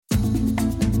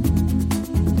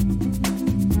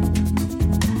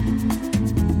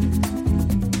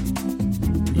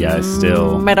Yeah,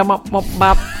 still.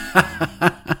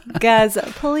 Guys,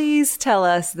 please tell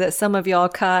us that some of y'all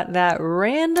caught that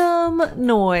random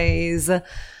noise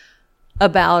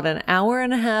about an hour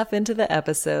and a half into the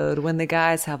episode when the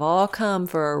guys have all come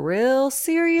for a real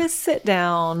serious sit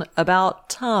down about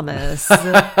Thomas.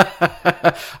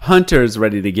 Hunter's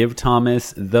ready to give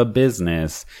Thomas the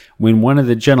business when one of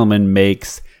the gentlemen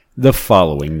makes the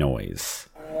following noise.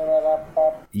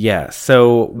 Yeah,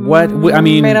 so what, I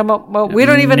mean... we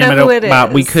don't even know who it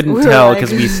is. We couldn't tell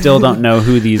because we still don't know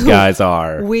who these guys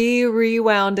are. We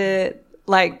rewound it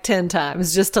like 10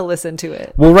 times just to listen to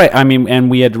it. Well, right. I mean, and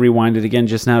we had to rewind it again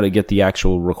just now to get the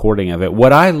actual recording of it.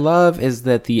 What I love is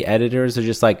that the editors are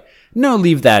just like, no,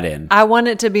 leave that in. I want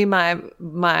it to be my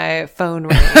phone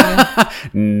ring. I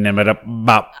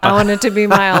want it to be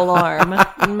my alarm.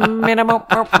 And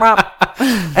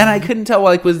I couldn't tell,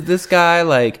 like, was this guy,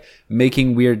 like,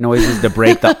 making weird noises to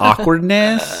break the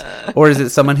awkwardness? Or is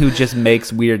it someone who just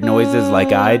makes weird noises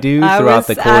like I do throughout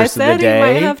the course of the day? He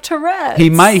might have Tourette's. He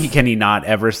might. Can he not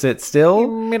ever sit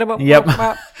still? Yep.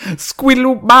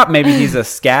 Squeedle bop. Maybe he's a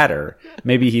scatter.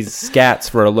 Maybe he's scats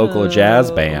for a local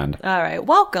jazz band. All right.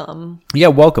 Welcome. Yeah,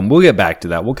 welcome. We'll get back to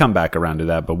that. We'll come back around to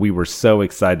that. But we were so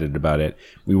excited about it.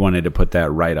 We wanted to put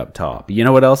that right up top. You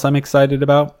know what else I'm excited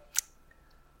about?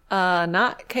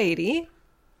 Not Katie.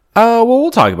 Well,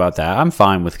 we'll talk about that. I was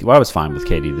fine with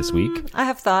Katie this week. I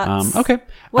have thoughts. Okay.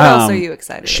 What else are you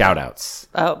excited about? Shout-outs.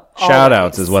 Oh,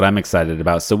 Shout-outs is what I'm excited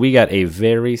about. So we got a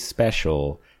very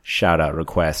special shout-out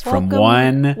request from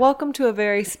one... Welcome to a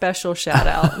very special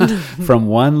shout-out. from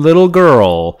one little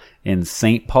girl in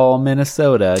St. Paul,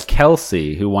 Minnesota,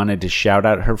 Kelsey, who wanted to shout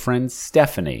out her friend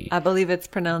Stephanie. I believe it's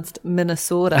pronounced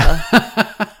Minnesota.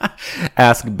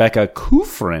 Ask Becca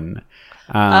Kufrin.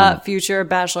 Future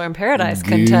Bachelor in Paradise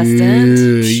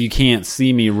contestant. You can't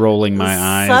see me rolling my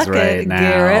eyes right now.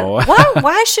 Garrett.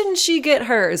 Why shouldn't she get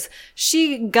hers?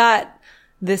 She got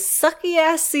this sucky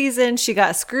ass season. She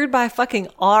got screwed by fucking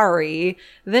Ari.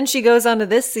 Then she goes on to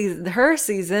this season, her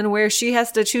season, where she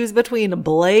has to choose between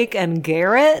Blake and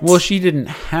Garrett. Well, she didn't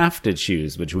have to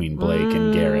choose between Blake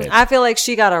and Garrett. I feel like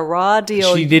she got a raw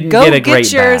deal. She didn't Go get a great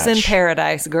get yours batch. in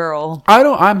paradise, girl.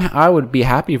 I would be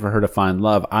happy for her to find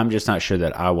love. I'm just not sure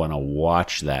that I want to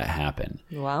watch that happen.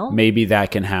 Well, maybe that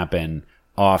can happen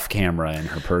off camera in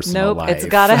her personal life. Nope, it's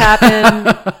got to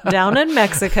happen down in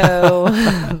Mexico.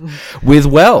 With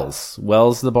Wells.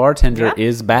 Wells, the bartender,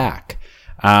 is back.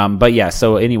 But yeah,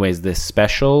 so anyways, this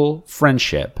special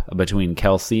friendship between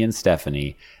Kelsey and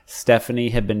Stephanie. Stephanie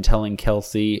had been telling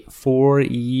Kelsey for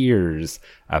years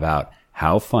about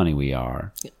how funny we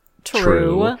are.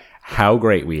 True. How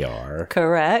great we are.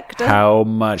 Correct. How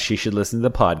much she should listen to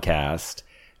the podcast.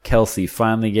 Kelsey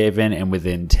finally gave in and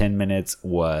within 10 minutes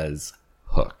was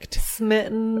hooked.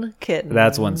 Smitten kitten.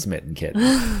 That's one smitten kitten.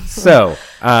 So,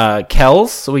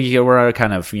 Kels, we're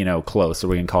kind of, close, so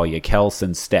we can call you Kels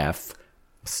and Steph.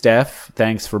 Steph,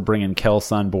 thanks for bringing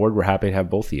Kels on board. We're happy to have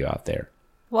both of you out there.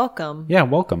 Welcome. Yeah,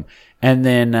 welcome. And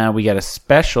then we got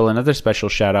another special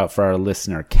shout out for our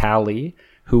listener, Callie,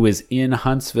 who is in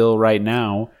Huntsville right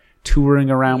now,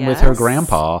 touring around with her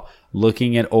grandpa,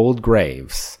 looking at old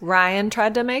graves. Ryan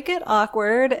tried to make it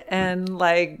awkward and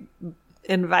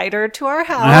invite her to our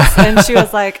house, and she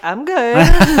was like, I'm good.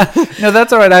 No,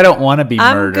 that's all right. I don't want to be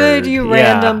murdered. I'm good, you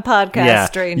random podcast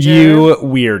stranger. You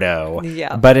weirdo.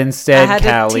 Yeah. But instead, I had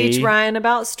Callie, to teach Ryan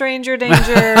about stranger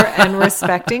danger and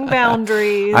respecting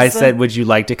boundaries. I said, would you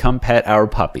like to come pet our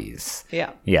puppies?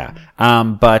 Yeah. Yeah.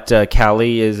 But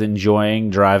Callie is enjoying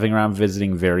driving around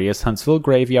visiting various Huntsville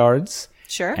graveyards.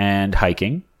 Sure. And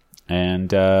hiking.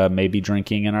 And maybe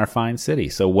drinking in our fine city.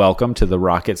 So welcome to the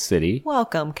Rocket City.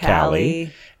 Welcome,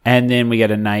 Callie. And then we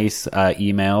get a nice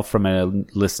email from a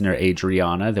listener,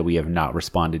 Adriana, that we have not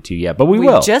responded to yet. But we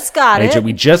will. We just got it.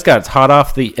 We just got it. It's hot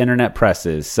off the internet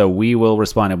presses. So we will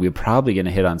respond. And we're probably going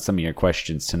to hit on some of your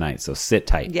questions tonight. So sit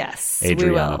tight. Yes,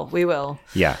 Adriana. we will.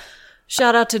 Yeah.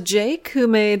 Shout out to Jake, who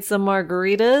made some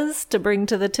margaritas to bring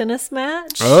to the tennis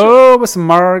match. Oh, with some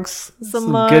margs.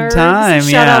 Some good time.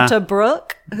 Shout out to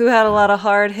Brooke, who had a lot of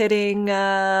hard-hitting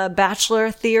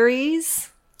Bachelor theories.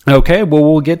 Okay, well,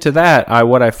 we'll get to that.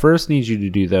 What I first need you to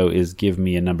do, though, is give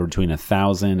me a number between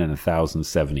 1,000 and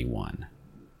 1,071.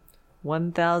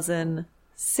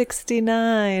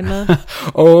 1,069.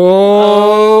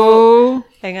 Oh.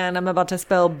 Hang on, I'm about to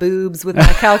spell boobs with my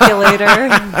calculator.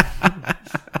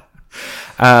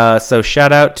 So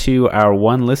shout out to our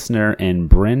one listener in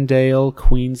Brendale,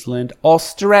 Queensland,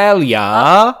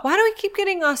 Australia. Why do we keep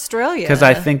getting Australia? Because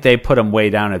I think they put them way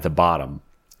down at the bottom.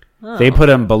 They put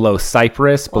them below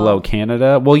Cyprus, below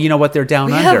Canada. Well, you know what? They're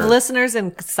down We under. have listeners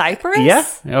in Cyprus? Yeah.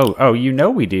 Oh, you know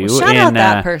we do. Well, shout out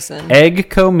that person. Egg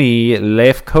Komi,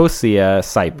 Lefkosia,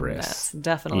 Cyprus. That's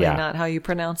definitely Yeah. not how you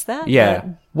pronounce that. Yeah.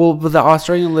 Well, the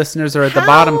Australian listeners are at the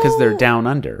bottom because they're down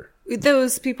under. but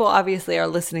those people obviously are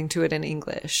listening to it in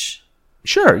English.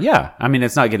 Sure, yeah. I mean,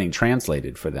 it's not getting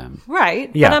translated for them.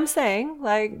 Right. Yeah. But I'm saying,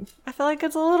 like, I feel like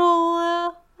it's a little,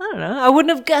 I don't know. I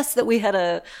wouldn't have guessed that we had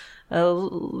a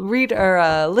reader or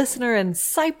a listener in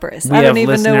Cyprus. I don't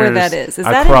even know where that is. Is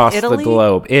that across in Italy? the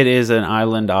globe? It is an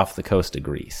island off the coast of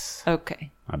Greece.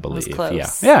 Okay. I believe. was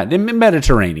close. Yeah, the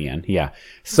Mediterranean. Yeah.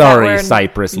 Sorry, where-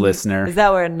 Cyprus listener. Is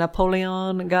that where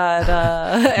Napoleon got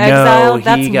exiled?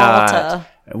 That's Malta.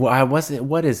 Well,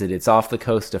 what is it? It's off the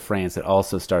coast of France. It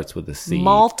also starts with a C.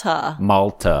 Malta.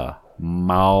 Malta.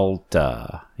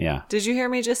 Yeah. Did you hear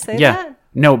me just say Yeah. that?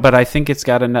 No, but I think it's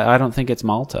got I don't think it's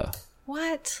Malta.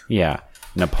 What? Yeah.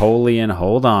 Napoleon,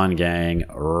 hold on, gang.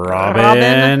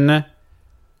 Robin.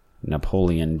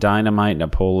 Napoleon Dynamite,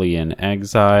 Napoleon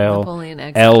Exile. Napoleon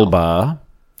Exile. Elba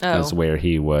Oh. is where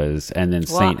he was. And then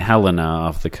St. Helena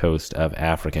off the coast of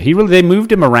Africa. They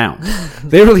moved him around.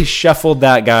 They really shuffled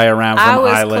that guy around I from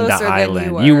was island to closer than island.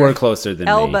 you You were. were closer than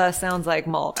me. Elba sounds like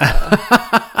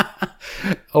Malta.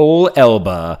 Old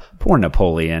Elba. Poor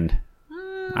Napoleon.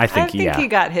 I think he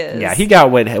got his. Yeah, he got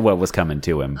what was coming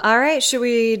to him. All right, should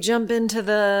we jump into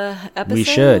the episode? We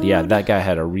should. Yeah, that guy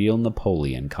had a real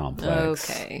Napoleon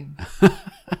complex. Okay.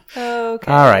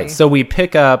 Okay. All right, so we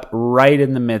pick up right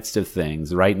in the midst of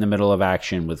things, right in the middle of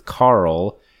action with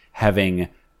Carl having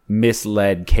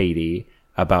misled Katie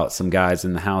about some guys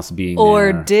in the house being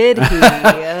Or there. did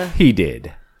he? He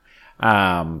did.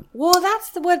 Well,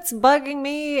 that's what's bugging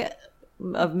me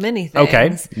of many things.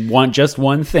 Okay, just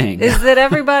one thing. Is that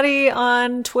everybody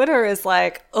on Twitter is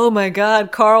like, oh my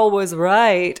God, Carl was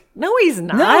right. No, he's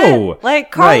not. No.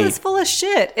 Like, Carl Right. is full of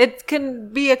shit. It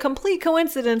can be a complete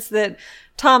coincidence that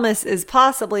Thomas is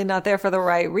possibly not there for the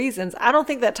right reasons. I don't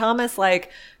think that Thomas,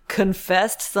 like,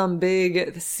 confessed some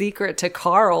big secret to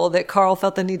Carl that Carl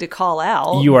felt the need to call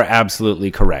out. You are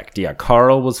absolutely correct. Yeah,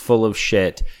 Carl was full of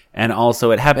shit. And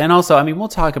also it happened. And also, I mean, we'll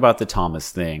talk about the Thomas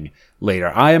thing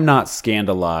later. I am not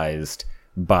scandalized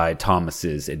by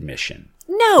Thomas's admission.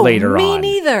 No, later me on.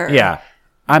 neither. Yeah.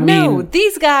 I No, mean,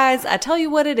 these guys, I tell you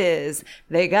what it is.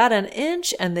 They got an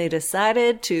inch and they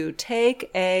decided to take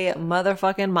a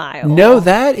motherfucking mile. no,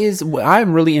 that is,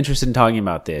 I'm really interested in talking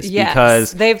about this Yes,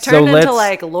 because they've turned into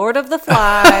like Lord of the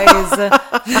Flies.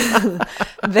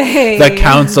 the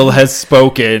council has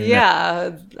spoken.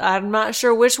 Yeah, I'm not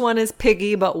sure which one is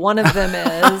Piggy, but one of them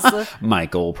is.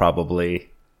 Michael, probably.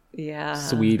 Yeah.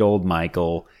 Sweet old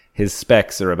Michael. His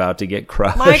specs are about to get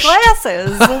crushed. My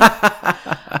glasses.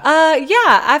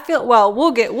 Yeah, I feel, well,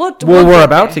 we're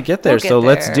about to get there, so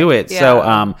let's do it.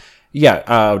 Yeah.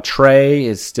 So, Trey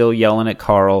is still yelling at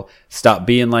Carl, stop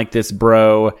being like this,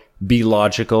 bro. Be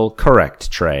logical.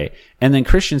 Correct, Trey. And then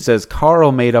Christian says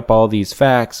Carl made up all these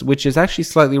facts, which is actually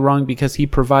slightly wrong because he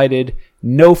provided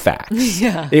no facts.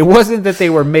 Yeah. It wasn't that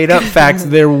they were made up facts.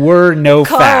 There were no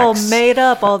Carl facts. made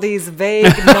up all these vague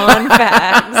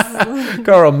non-facts.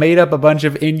 Carl made up a bunch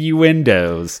of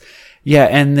innuendos. Yeah,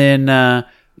 and then,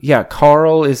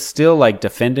 Carl is still like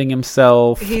defending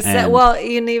himself. He said, and- well,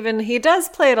 and even he does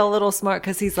play it a little smart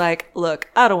because he's like, look,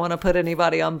 I don't want to put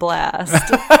anybody on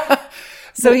blast.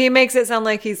 So he makes it sound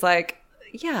like he's like,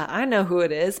 yeah, I know who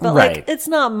it is, but Right. like, it's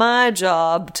not my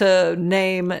job to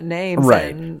name names.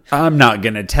 Right. And I'm not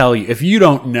going to tell you. If you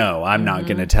don't know, I'm not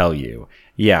going to tell you.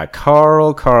 Yeah,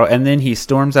 Carl. And then he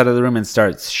storms out of the room and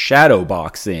starts shadow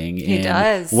boxing in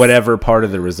does. whatever part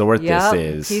of the resort Yep. this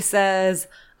is. He says,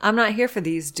 I'm not here for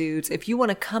these dudes. If you want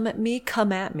to come at me,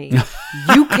 come at me.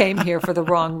 You came here for the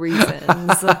wrong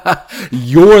reasons.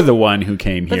 You're the one who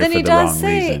came But here then for he the does wrong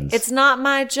say, reasons. it's not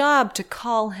my job to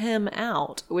call him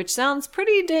out, which sounds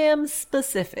pretty damn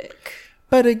specific.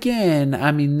 But again,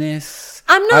 I mean,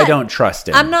 I don't trust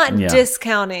him. I'm not Yeah.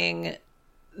 discounting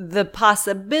the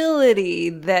possibility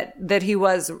that he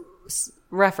was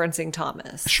referencing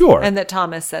Thomas. Sure. And that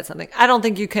Thomas said something. I don't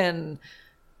think you can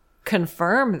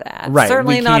confirm that. Right.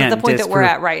 Certainly we not at the can't point that we're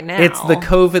disprove- at right now. It's the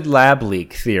COVID lab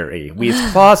leak theory.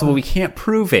 It's plausible. We can't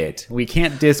prove it. We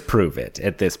can't disprove it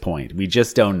at this point. We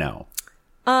just don't know.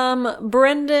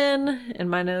 Brendan, in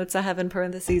my notes I have in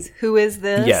parentheses, who is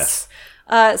this? Yes.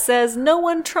 Says no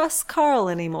one trusts Carl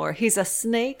anymore. He's a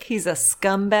snake. He's a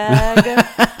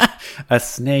scumbag. A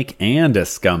snake and a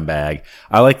scumbag.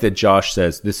 I like that Josh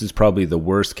says this is probably the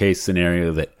worst case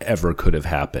scenario that ever could have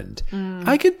happened.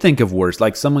 I could think of worse,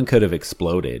 like someone could have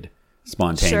exploded.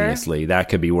 spontaneously. That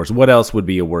could be worse. What else would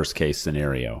be a worst case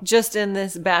scenario? Just in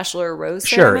this bachelor rose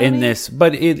Sure, ceremony? in this,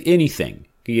 but anything.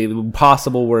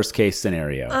 Possible worst case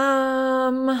scenario.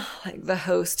 Like the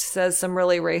host says some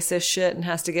really racist shit and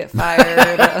has to get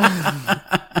fired.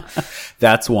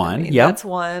 That's one. Yeah, That's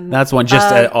one. That's one.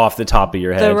 Just off the top of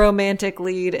your head. The romantic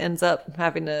lead ends up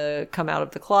having to come out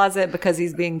of the closet because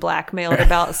he's being blackmailed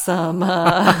about some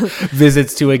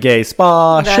Visits to a gay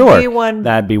spa. That'd Sure, be one.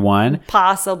 That'd be one.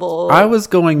 possible. I was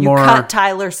going you more. cut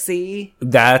Tyler C.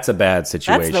 That's a bad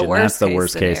situation. That's the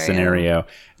worst case scenario. scenario.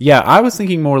 Yeah, I was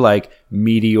thinking more like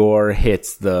meteor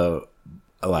hits the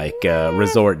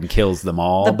resort and kills them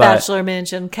all. The but bachelor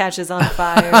mansion catches on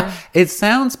fire. it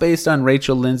sounds based on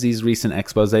Rachel Lindsay's recent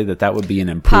expose that would be an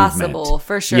improvement. Possible,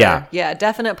 for sure. Yeah,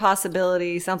 definite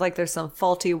possibility. Sounds like there's some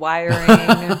faulty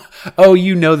wiring. Oh,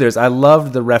 I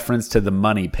loved the reference to the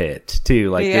Money Pit too,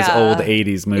 like this old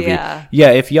 80s movie. Yeah,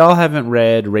 if y'all haven't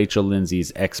read Rachel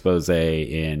Lindsay's expose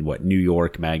in New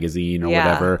York Magazine or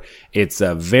whatever, it's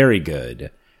very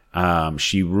good.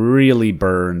 She really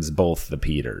burns both the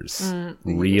Peters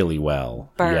really well.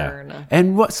 Burn. Yeah.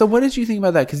 And what did you think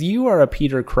about that? Because you are a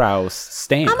Peter Krause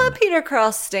stan. I'm a Peter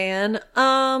Krause stan.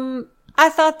 I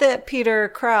thought that Peter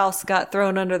Krause got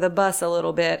thrown under the bus a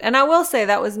little bit. And I will say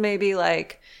that was maybe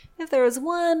like, if there was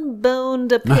one bone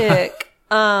to pick,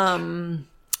 I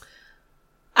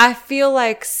feel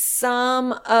like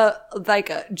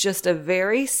just a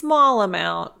very small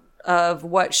amount of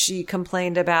what she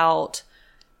complained about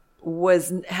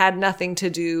had nothing to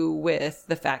do with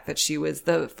the fact that she was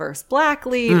the first black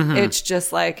lead. It's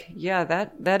just like, yeah,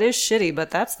 that is shitty,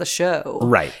 but that's the show.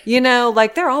 Right.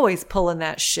 They're always pulling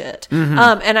that shit.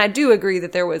 And I do agree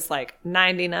that there was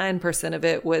 99% of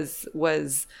it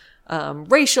was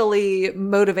racially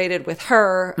motivated with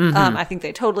her. I think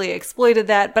they totally exploited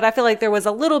that, but I feel like there was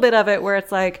a little bit of it where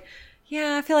it's like,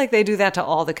 yeah, I feel like they do that to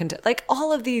all the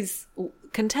all of these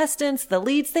contestants, the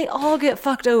leads, they all get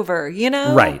fucked over,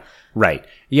 Right.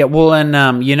 Yeah, well,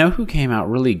 and you know who came out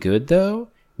really good though?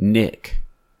 Nick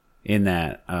in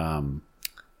that in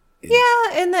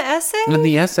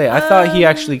the essay. I thought he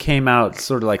actually came out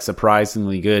sort of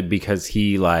surprisingly good because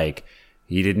he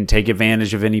didn't take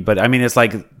advantage of anybody. I mean, it's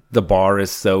like the bar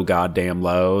is so goddamn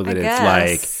low that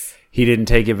it's he didn't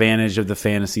take advantage of the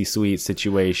fantasy suite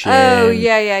situation. Oh,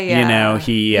 yeah.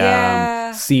 He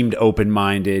seemed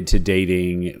open-minded to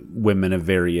dating women of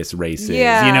various races.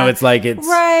 Yeah. It's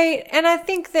right. And I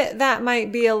think that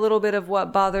might be a little bit of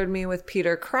what bothered me with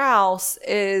Peter Krause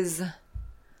is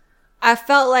I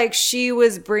felt like she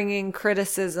was bringing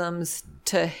criticisms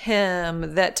to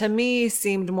him that to me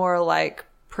seemed more like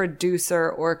producer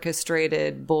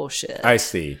orchestrated bullshit. I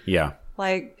see. Yeah.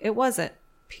 It wasn't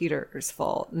Peter's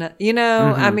fault.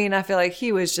 I mean, I feel like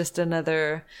he was just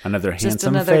another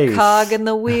handsome face. cog in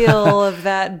the wheel of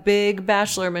that big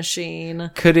bachelor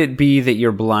machine. Could it be that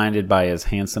you're blinded by his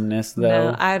handsomeness,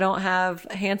 though? No, I don't have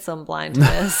handsome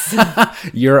blindness.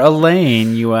 You're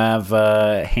Elaine. You have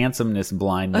handsomeness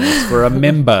blindness for a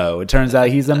mimbo. It turns out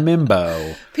he's a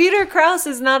mimbo. Peter Krause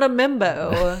is not a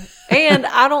mimbo, and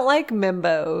I don't like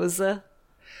mimbos.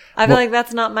 I feel like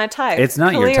that's not my type. It's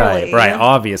not your type, right?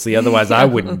 Obviously, otherwise I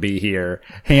wouldn't be here.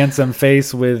 Handsome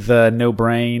face with no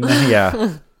brain.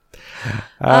 Yeah.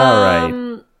 All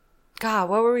right. God,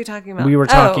 what were we talking about? We were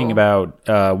talking about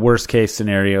worst case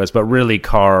scenarios, but really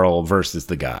Carl versus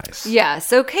the guys. Yeah.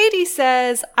 So Katie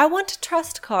says, "I want to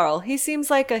trust Carl. He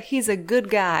seems like he's a good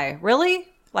guy." Really?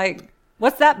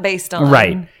 What's that based on?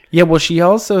 Right. Yeah. Well, she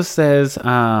also says,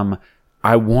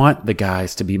 I want the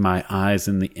guys to be my eyes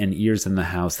and ears in the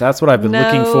house. That's what I've been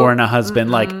looking for in a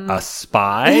husband, like a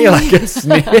spy, like a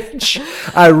snitch.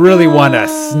 I really want a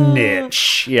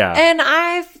snitch. Yeah. And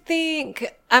I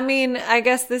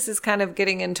guess this is kind of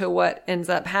getting into what ends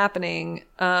up happening,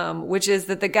 which is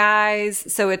that the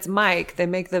guys, so it's Mike, they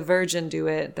make the virgin do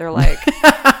it. They're like,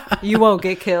 you won't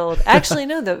get killed. Actually,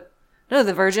 no, the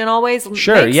virgin always makes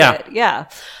it. Yeah.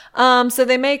 So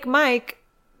they make Mike,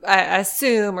 I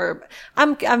assume, or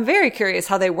I'm very curious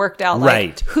how they worked out,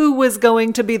 who was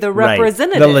going to be the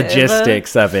representative. Right. The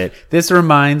logistics of it. This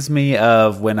reminds me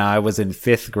of when I was in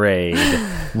 5th grade.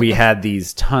 We had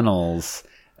these tunnels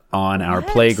on our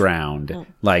playground,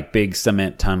 like big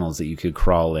cement tunnels that you could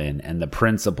crawl in, and the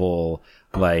principal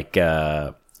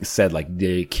said like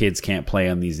the kids can't play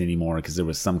on these anymore because there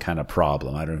was some kind of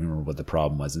problem. I don't remember what the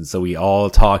problem was. And so we all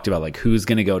talked about like who's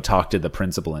going to go talk to the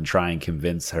principal and try and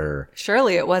convince her.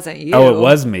 Surely it wasn't you. Oh, it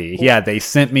was me. Yeah, they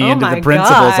sent me into the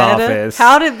principal's office.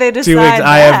 How did they decide that?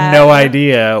 I have no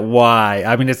idea why.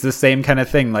 I mean, it's the same kind of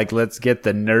thing. Like, let's get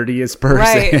the nerdiest person.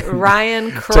 Right,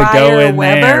 Ryan Cryer to go in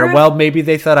Weber. there. Well, maybe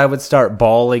they thought I would start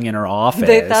bawling in her office.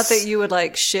 They thought that you would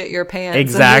like shit your pants.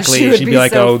 Exactly. And she'd be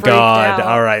like, so oh God, out.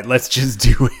 all right, let's just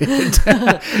do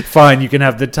it. Fine, you can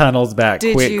have the tunnels back.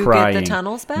 Did Quit you crying. get the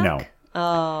tunnels back? No.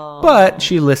 Oh. But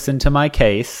she listened to my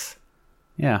case.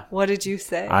 Yeah. What did you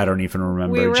say? I don't even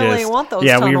remember. We really want those tunnels.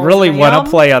 Yeah, we really want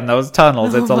to play on those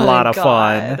tunnels. It's a lot of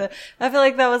fun. I feel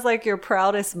like that was like your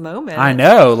proudest moment. I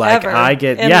know. Like ever I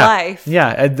get in life. Yeah.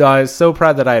 And I was so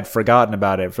proud that I had forgotten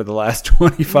about it for the last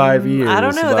 25 years. I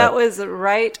don't know. That was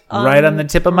right on the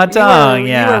tip of my tongue.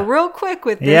 You were real quick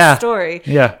with this story.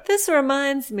 Yeah. This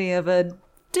reminds me of a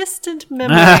distant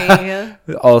memory.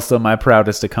 Also my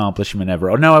proudest accomplishment ever.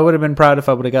 Oh no, I would have been proud if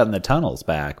I would have gotten the tunnels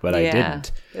back, but I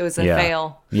didn't. It was a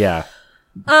fail. Yeah.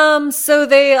 So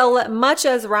they much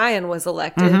as Ryan was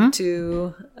elected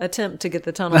to attempt to get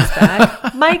the tunnels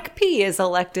back, Mike P is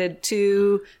elected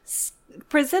to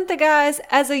present the guys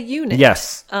as a unit.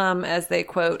 Yes. As they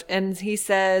quote, and he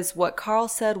says what Carl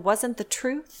said wasn't the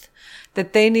truth,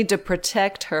 that they need to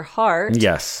protect her heart.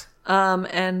 Yes.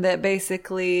 And that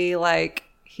basically like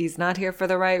he's not here for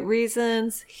the right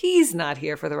reasons. He's not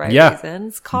here for the right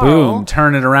reasons. Carl. Boom.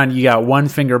 Turn it around. You got one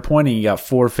finger pointing. You got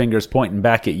four fingers pointing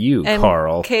back at you, and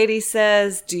Carl. Katie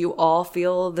says, do you all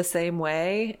feel the same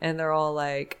way? And they're all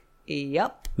like,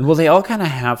 yep. Well, they all kind of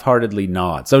half-heartedly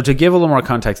nod. So to give a little more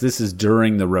context, this is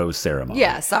during the rose ceremony.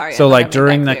 Yeah, sorry. So like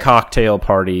during the cocktail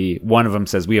party, one of them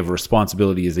says, we have a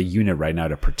responsibility as a unit right now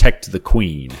to protect the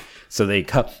queen. So they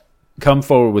come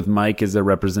forward with Mike as their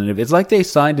representative. It's like they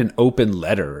signed an open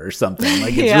letter or something.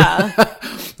 Like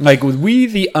it's like we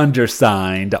the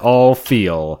undersigned all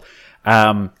feel.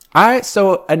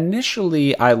 So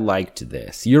initially I liked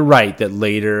this. You're right that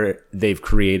later they've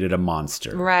created a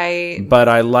monster. Right. But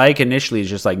I like initially it's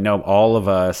just like, no, all of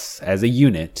us as a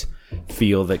unit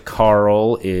feel that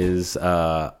Carl is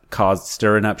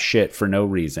stirring up shit for no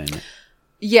reason.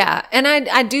 Yeah. And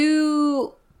I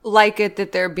do like it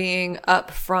that they're being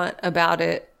upfront about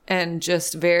it and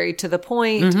just very to the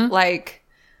point. Like,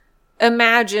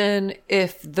 imagine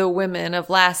if the women of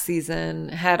last season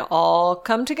had all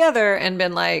come together and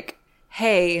been like,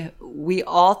 hey, we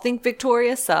all think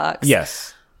Victoria sucks.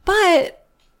 Yes. But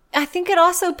I think it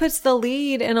also puts the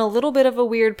lead in a little bit of a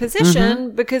weird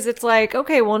position because it's like,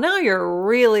 okay, well, now you're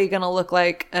really going to look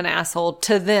like an asshole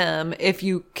to them if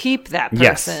you keep that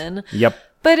person. Yes. Yep.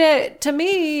 But to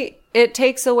me, it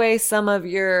takes away some of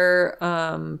your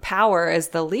power as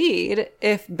the lead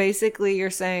if basically you're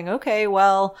saying, okay,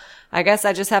 well, I guess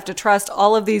I just have to trust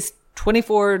all of these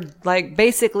 24, like,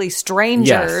 basically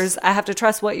strangers. Yes. I have to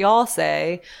trust what y'all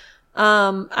say.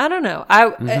 I don't know.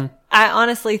 I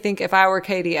honestly think if I were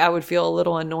Katie, I would feel a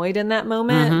little annoyed in that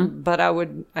moment, but I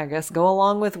would, I guess, go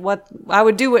along with I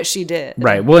would do what she did.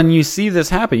 Right. Well, and you see this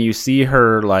happen. You see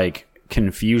her, like,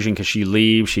 confusion because she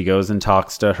leaves. She goes and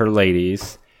talks to her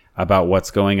ladies about what's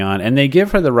going on, and they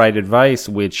give her the right advice,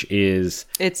 which is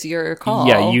it's your call.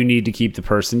 Yeah, you need to keep the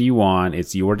person you want.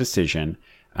 It's your decision.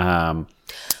 I'm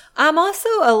also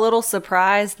a little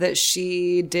surprised that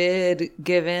she did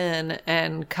give in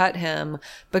and cut him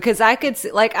because I could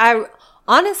see, like,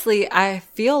 honestly, I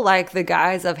feel like the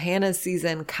guys of Hannah's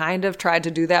season kind of tried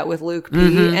to do that with Luke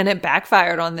P and it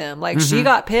backfired on them. Like, she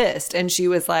got pissed and she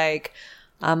was like,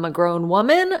 I'm a grown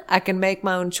woman. I can make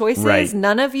my own choices. Right.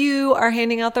 None of you are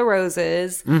handing out the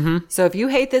roses. So if you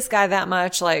hate this guy that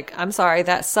much, like, I'm sorry,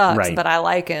 that sucks, but I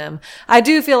like him. I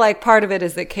do feel like part of it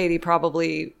is that Katie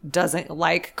probably doesn't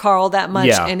like Carl that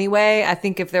much anyway. I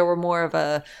think if there were more of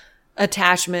a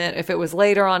attachment, if it was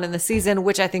later on in the season,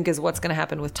 which I think is what's going to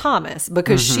happen with Thomas,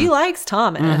 because she likes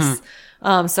Thomas.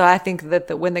 So I think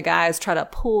that when the guys try to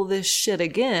pull this shit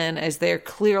again, as they're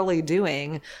clearly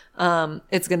doing,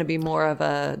 it's going to be more of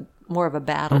a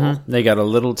battle. They got a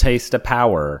little taste of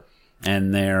power,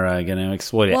 and they're going to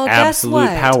exploit it. Well, absolute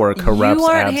power corrupts. You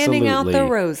aren't absolutely. handing out the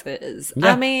roses.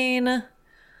 Yeah. I mean, I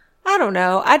don't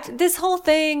know. This whole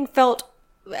thing felt,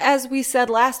 as we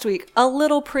said last week, a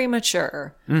little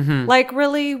premature. Like,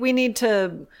 really, we need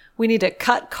to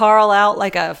cut Carl out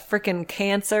like a freaking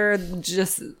cancer.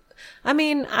 Just, I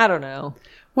mean, I don't know.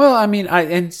 Well, I mean,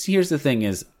 and here's the thing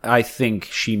is, I think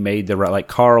she made the right, like,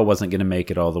 Carl wasn't going to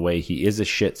make it all the way. He is a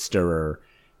shit stirrer.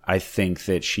 I think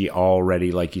that she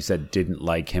already, like you said, didn't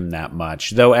like him that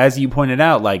much. Though, as you pointed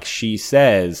out, like, she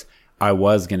says, I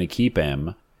was going to keep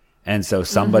him. And so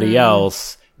somebody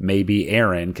else maybe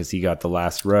Aaron, because he got the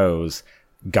last rose,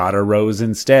 got a rose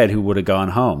instead who would have gone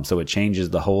home. So it changes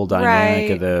the whole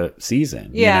dynamic of the season.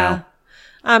 Yeah. You know?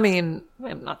 I mean,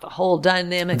 not the whole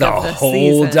dynamic The of the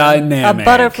whole season. dynamic. A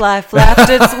butterfly flapped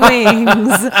its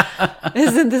wings.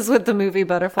 Isn't this what the movie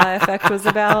Butterfly Effect was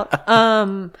about?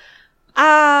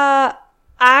 I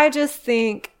just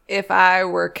think if I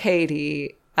were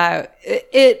Katie,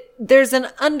 there's an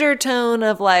undertone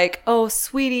of like, oh,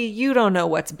 sweetie, you don't know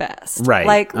what's best. Right.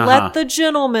 Like, let the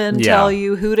gentleman Yeah. tell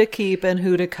you who to keep and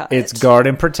who to cut. It's guard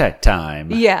and protect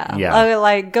time. Yeah. Yeah.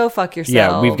 Like, go fuck yourself.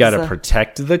 Yeah, we've got to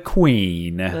protect the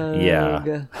queen.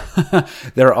 Yeah.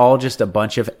 They're all just a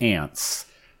bunch of ants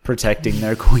protecting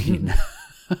their queen.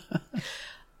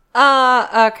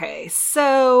 Okay.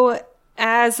 So,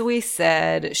 as we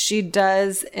said, she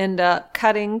does end up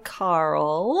cutting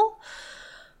Carl.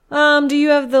 Do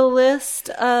you have the list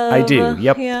of... I do,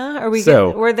 yep. Yeah?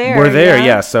 We're there. We're there,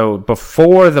 yeah. So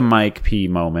before the Mike P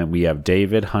moment, we have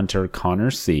David, Hunter,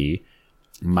 Connor C,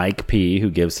 Mike P, who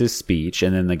gives his speech,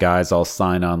 and then the guys all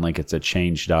sign on like it's a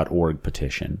change.org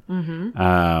petition.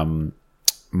 Mm-hmm.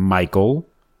 Michael,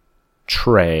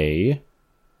 Trey,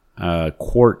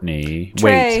 Courtney.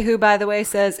 Trey, who, by the way,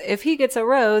 says, if he gets a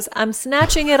rose, I'm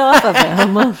snatching it off of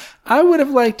him. I would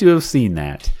have liked to have seen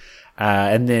that.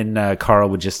 And then Carl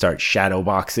would just start shadow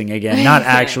boxing again, not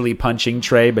actually punching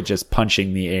Trey, but just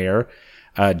punching the air.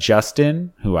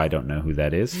 Justin, who I don't know who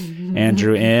that is,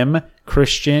 Andrew M,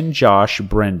 Christian, Josh,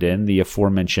 Brendan, the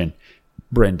aforementioned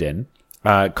Brendan.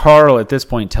 Carl at this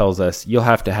point tells us you'll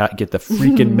have to get the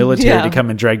freaking military to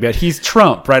come and drag that. He's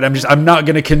Trump, right? I'm not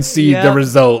going to concede the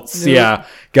results. Nope. Yeah.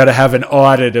 Got to have an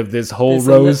audit of this whole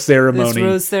rose ceremony. This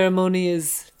rose ceremony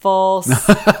is false.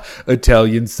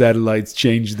 Italian satellites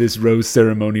changed this rose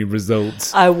ceremony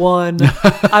results. I won.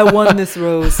 I won this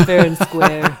rose fair and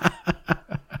square.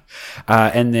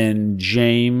 And then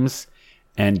James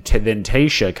and then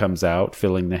Tayshia comes out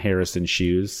filling the Harrison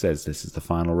shoes, says this is the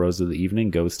final rose of the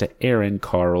evening, goes to Aaron.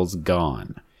 Carl's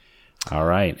gone. All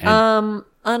right. And,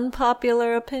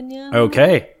 unpopular opinion.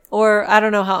 Okay. Or I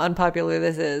don't know how unpopular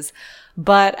this is,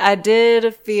 but I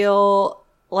did feel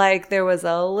like there was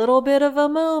a little bit of a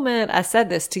moment. I said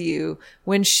this to you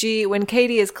when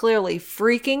Katie is clearly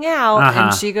freaking out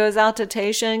and she goes out to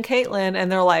Tayshia and Caitlin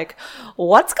and they're like,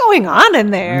 what's going on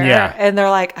in there? Yeah. And they're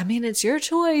like, I mean, it's your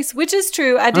choice, which is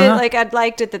true. I did I'd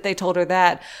liked it that they told her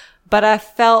that, but I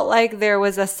felt like there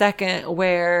was a second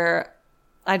where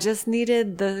I just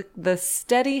needed the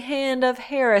steady hand of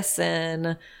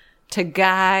Harrison to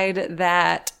guide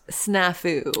that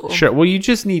snafu. Sure. Well, you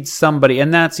just need somebody.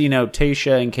 And that's,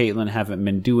 Tayshia and Caitlin haven't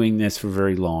been doing this for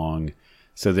very long.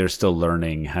 So they're still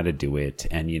learning how to do it.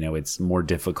 And, it's more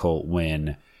difficult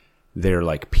when they're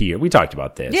like peer. We talked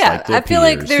about this. Yeah. Like I feel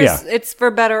peers. like it's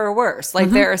for better or worse. Like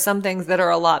there are some things that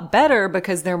are a lot better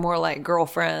because they're more like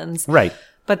girlfriends. Right.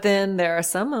 But then there are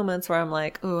some moments where I'm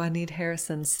like, oh, I need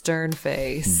Harrison's stern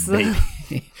face. Baby.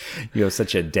 You have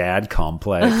such a dad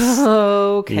complex.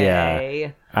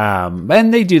 Okay. Yeah.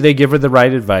 And they give her the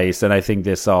right advice. And I think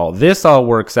this all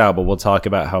works out, but we'll talk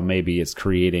about how maybe it's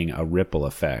creating a ripple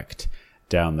effect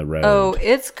down the road. Oh,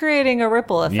 it's creating a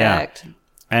ripple effect. Yeah.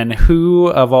 And who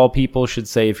of all people should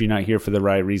say, if you're not here for the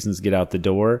right reasons, get out the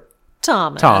door?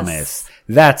 Thomas.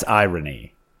 That's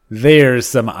irony. There's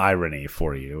some irony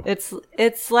for you.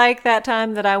 It's like that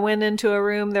time that I went into a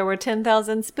room, there were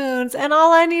 10,000 spoons, and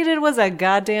all I needed was a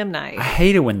goddamn knife. I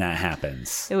hate it when that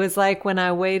happens. It was like when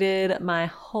I waited my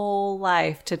whole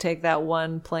life to take that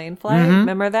one plane flight.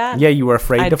 Remember that? Yeah, you were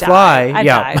afraid to fly. I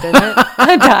died, didn't it?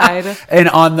 I died.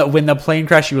 And when the plane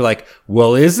crashed, you were like,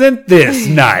 well, isn't this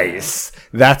nice?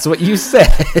 That's what you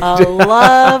said. A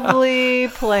lovely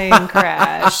plane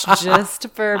crash just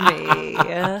for me.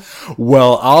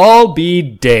 Well, I'll be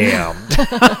damned.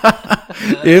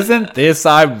 Isn't this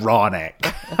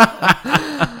ironic?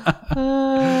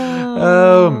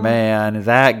 Oh, man.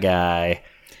 That guy.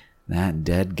 That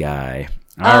dead guy.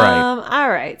 All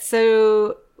right.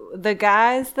 So the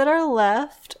guys that are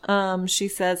left, she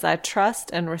says, I trust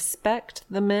and respect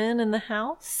the men in the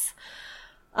house.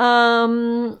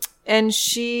 And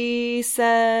she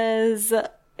says,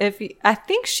 I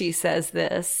think she says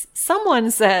this,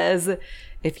 someone says,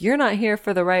 if you're not here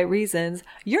for the right reasons,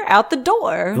 you're out the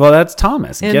door. Well, that's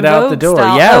Thomas. Get out the door.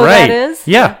 Style. Yeah, right. That is?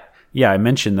 Yeah. Yeah, I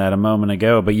mentioned that a moment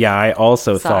ago. But yeah, I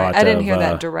also thought I didn't hear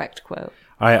that direct quote.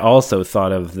 I also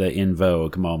thought of the In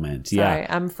Vogue moment. Sorry, yeah.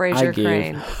 I'm Fraser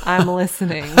Crane. I'm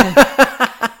listening.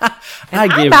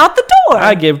 I'm out the door.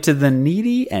 I give to the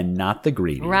needy and not the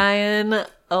greedy. Ryan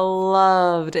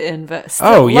loved In Vogue.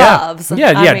 Oh, yeah. Loves.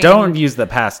 Yeah. Don't use the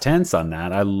past tense on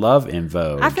that. I love In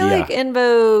Vogue. I feel like In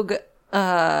Vogue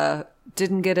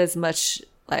didn't get as much,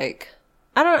 like,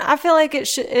 I feel like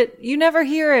you never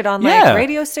hear it on like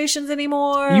radio stations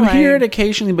anymore. You hear it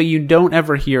occasionally, but you don't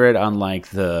ever hear it on like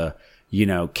the,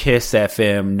 Kiss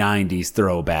FM 90s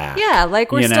throwback. Yeah,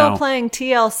 like we're still playing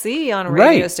TLC on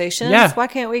radio stations. Yeah. Why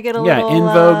can't we get a little... Yeah, In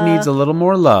Vogue needs a little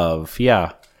more love.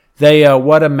 Yeah. They,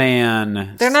 What a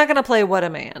Man... They're not going to play What a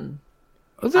Man.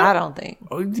 I don't think.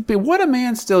 What a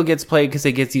Man still gets played because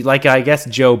it gets you, like, I guess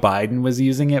Joe Biden was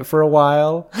using it for a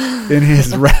while in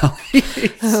his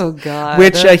rallies. Oh, God.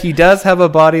 Which he does have a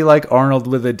body like Arnold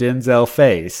with a Denzel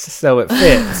face, so it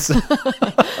fits.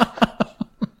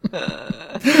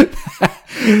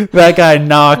 That guy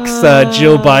knocks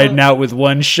Jill Biden out with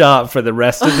one shot for the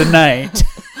rest of the night.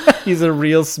 He's a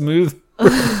real smooth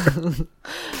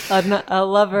a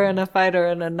lover and a fighter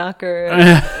and a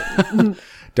knocker.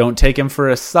 Don't take him for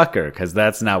a sucker, because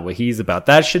that's not what he's about.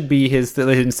 That should be his,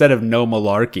 instead of no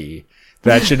malarkey,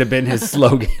 that should have been his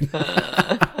slogan.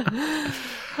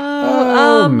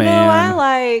 Oh, man. No, I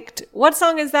liked, what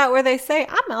song is that where they say,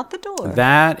 I'm out the door?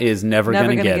 That is Never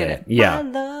Gonna Get It. Yeah. I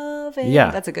love it.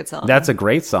 Yeah. That's a good song. That's a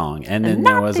great song. And then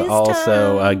there was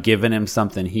also Giving Him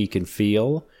Something He Can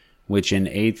Feel, which in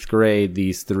 8th grade,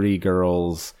 these 3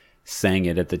 girls sang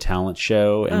it at the talent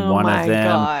show, and one of them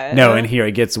and here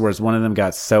it gets worse. One of them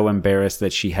got so embarrassed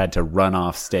that she had to run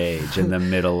off stage in the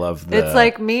middle of the... It's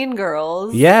like Mean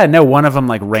Girls. Yeah, no, one of them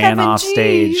like ran Kevin off G.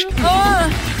 stage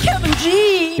Kevin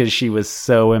G, because she was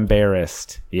so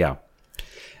embarrassed. Yeah,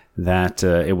 that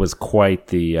it was quite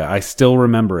the... I still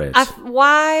remember it.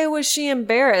 Why was she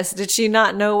embarrassed? Did she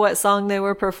not know what song they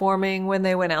were performing when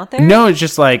they went out there? No, it's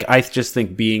just like, I just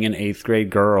think being an 8th grade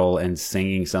girl and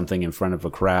singing something in front of a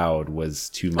crowd was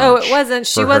too much. Oh, it wasn't.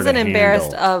 She wasn't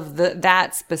embarrassed of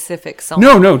that specific song.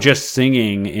 No, just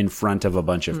singing in front of a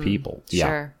bunch of people.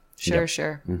 Sure.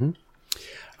 Mm-hmm.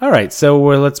 All right, so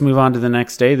let's move on to the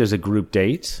next day. There's a group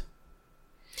date.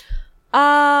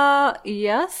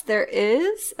 Yes, there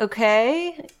is.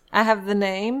 Okay. I have the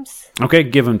names. Okay,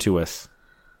 give them to us.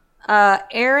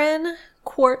 Aaron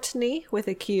Courtney with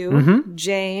a Q. Mm-hmm.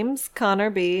 James Connor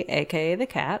B, aka the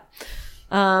cat.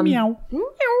 Meow.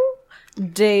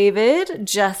 David,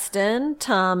 Justin,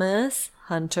 Thomas,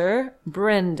 Hunter,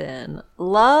 Brendan.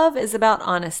 Love is about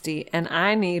honesty, and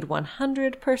I need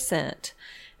 100%.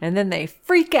 And then they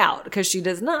freak out because she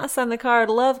does not send the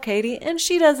card love Katie, and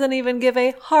she doesn't even give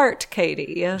a heart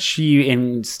Katie. She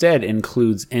instead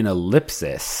includes an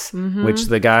ellipsis, which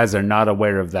the guys are not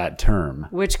aware of that term.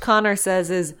 Which Connor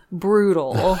says is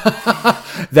brutal.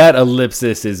 That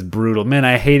ellipsis is brutal. Man,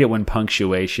 I hate it when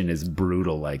punctuation is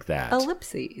brutal like that.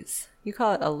 Ellipses. You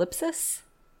call it ellipsis?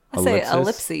 I say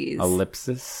ellipses.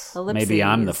 Ellipsis? Ellipses. Maybe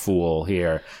I'm the fool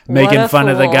here. Making fun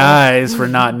of the guys for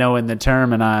not knowing the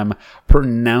term, and I'm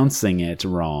pronouncing it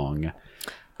wrong.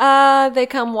 They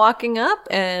come walking up,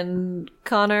 and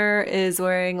Connor is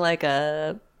wearing like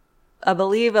I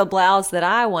believe a blouse that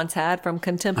I once had from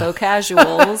Contempo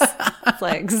Casuals. It's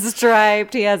like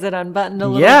striped. He has it unbuttoned a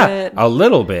little bit. Yeah, a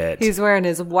little bit. He's wearing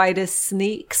his whitest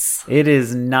sneaks. It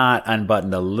is not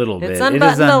unbuttoned a little bit. It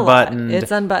is unbuttoned. It's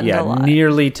unbuttoned a lot.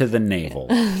 Nearly to the navel.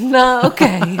 No,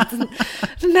 okay.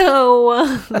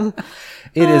 No.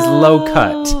 It is low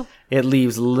cut. It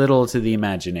leaves little to the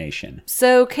imagination.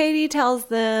 So Katie tells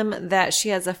them that she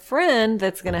has a friend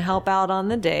that's going to help out on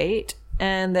the date,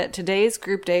 and that today's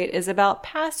group date is about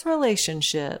past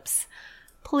relationships.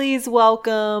 Please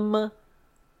welcome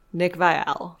Nick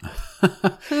Viall,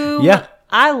 who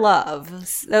I love.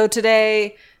 So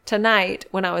tonight,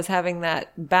 when I was having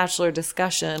that bachelor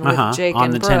discussion with Jake on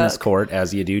and the Brooke, tennis court,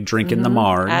 as you do, drinking the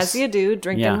margs. As you do,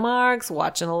 drinking margs,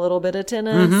 watching a little bit of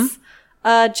tennis.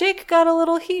 Jake got a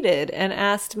little heated and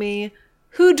asked me,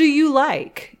 "Who do you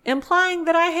like?" Implying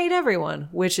that I hate everyone,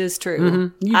 which is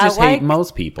true. You just hate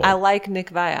most people. I like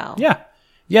Nick Viall.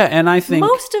 Yeah, and I think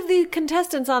most of the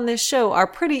contestants on this show are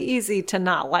pretty easy to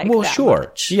not like. Well, that sure.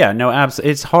 much. Yeah, no,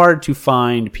 absolutely. It's hard to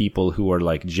find people who are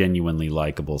like genuinely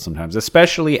likable sometimes,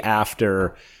 especially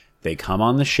after they come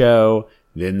on the show,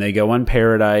 then they go on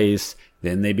Paradise,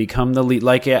 then they become the lead.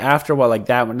 Like after a while, like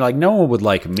that one, like no one would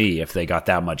like me if they got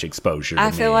that much exposure.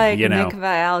 I feel like Nick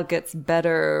Viall gets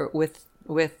better with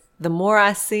the more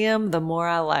I see him, the more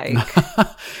I like.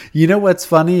 You know what's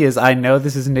funny is I know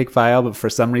this is Nick Viall, but for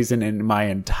some reason in my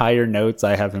entire notes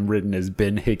I have him written as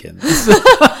Ben Higgins.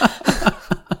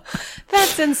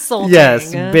 That's insulting.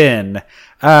 Yes, Ben.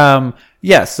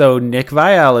 So Nick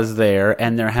Viall is there,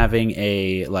 and they're having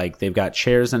they've got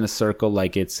chairs in a circle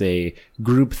like it's a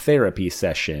group therapy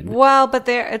session. Well, but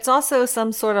it's also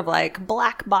some sort of like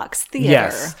black box theater.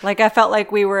 Yes. Like I felt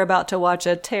like we were about to watch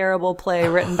a terrible play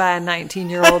written by a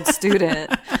 19-year-old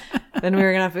student. then we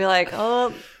were gonna be like,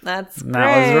 oh, that's great.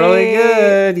 That was really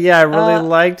good. Yeah, I really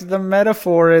liked the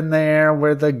metaphor in there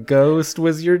where the ghost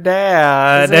was your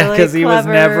dad because he was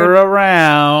never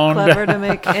around. Clever to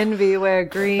make Envy wear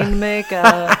green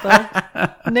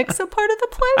makeup. Nick's a part of the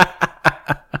play.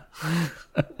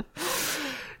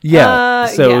 Yeah.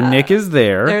 Nick is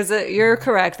there. You're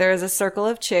correct. There is a circle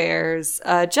of chairs.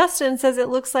 Justin says it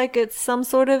looks like it's some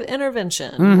sort of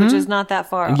intervention, which is not that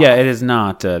far off. Yeah, it is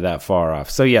not that far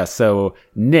off. So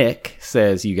Nick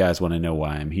says, you guys want to know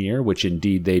why I'm here, which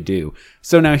indeed they do.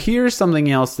 So now here's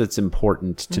something else that's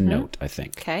important to note, I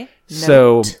think. Okay.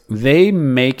 So they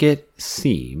make it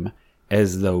seem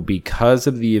as though because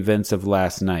of the events of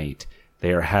last night,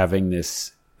 they are having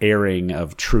this airing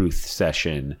of truth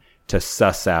session to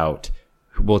suss out,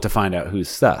 to find out who's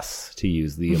sus, to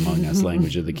use the Among Us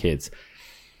language of the kids.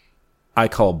 I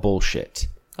call bullshit.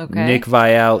 Okay. Nick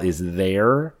Viall is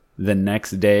there the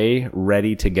next day,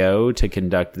 ready to go to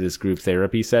conduct this group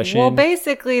therapy session. Well,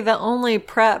 basically, the only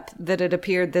prep that it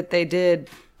appeared that they did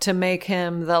to make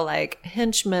him the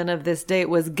henchman of this date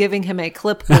was giving him a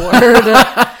clipboard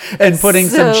and putting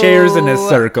some chairs in a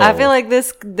circle. I feel like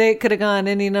this date could have gone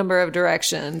any number of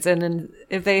directions. And then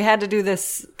if they had to do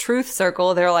this truth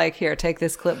circle, they're like, here, take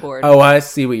this clipboard. Oh, I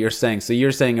see what you're saying. So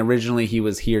you're saying originally he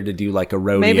was here to do like a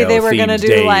rodeo. Maybe they were going to do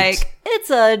date. it's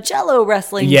a Jello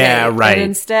wrestling date. Yeah, right. And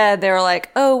instead they were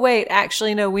like, oh, wait,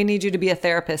 actually, no, we need you to be a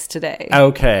therapist today.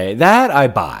 Okay, that I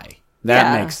buy.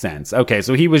 That makes sense. Okay,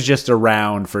 so he was just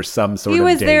around for some sort of date.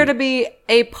 He was there to be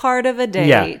a part of a date.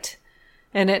 Yeah.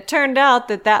 And it turned out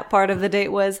that part of the date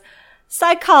was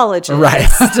psychologist. Right.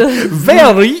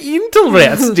 Very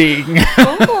interesting.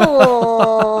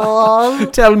 Oh.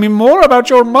 Tell me more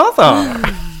about your mother.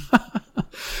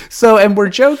 So, and we're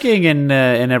joking and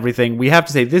everything. We have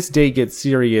to say this date gets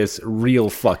serious real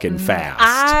fucking fast.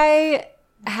 I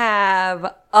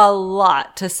have a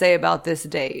lot to say about this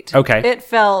date. Okay. It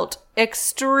felt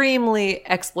extremely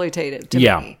exploitative to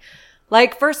me.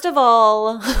 Like, first of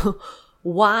all,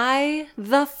 why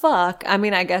the fuck? I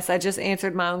mean, I guess I just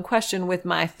answered my own question with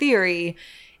my theory.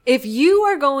 If you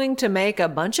are going to make a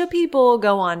bunch of people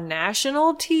go on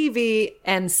national TV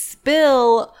and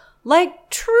spill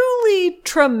truly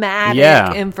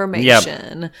traumatic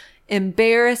information,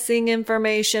 embarrassing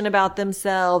information about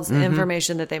themselves,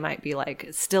 information that they might be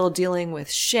still dealing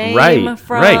with shame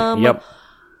from. Right. Yep.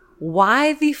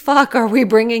 Why the fuck are we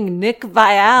bringing Nick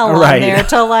Viall on there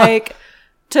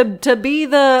to be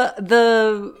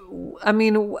the I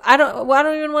mean, I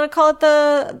don't even want to call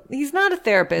it he's not a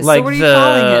therapist. So what are you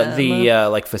calling him? The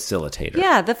facilitator.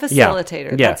 Yeah, the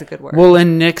facilitator. Yeah. That's a good word. Well,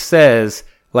 and Nick says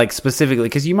specifically,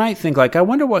 because you might think I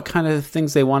wonder what kind of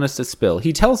things they want us to spill.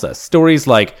 He tells us stories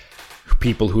like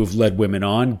people who have led women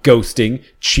on, ghosting,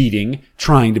 cheating,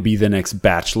 trying to be the next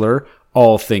Bachelor,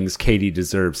 all things Katie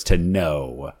deserves to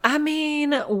know. I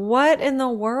mean, what in the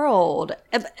world?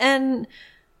 And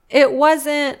it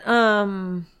wasn't,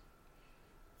 I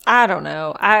don't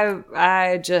know.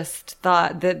 I just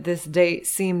thought that this date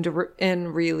seemed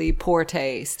in really poor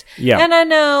taste. Yeah. And I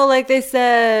know, they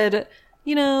said,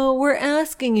 we're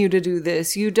asking you to do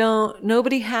this.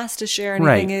 Nobody has to share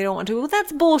anything they don't want to. Well,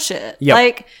 that's bullshit.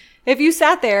 Yep. If you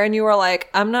sat there and you were like,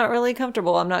 I'm not really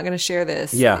comfortable, I'm not going to share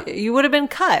this. Yeah. You would have been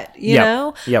cut, you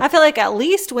know? Yep. I feel like at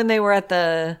least when they were at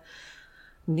the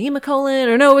Nemacolin,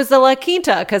 or no, it was the La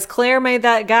Quinta, because Claire made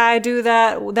that guy do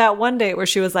that one date where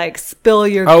she was like, spill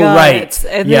your guts.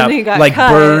 Right. And then he got cut.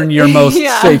 Burn your most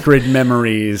sacred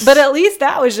memories. But at least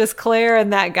that was just Claire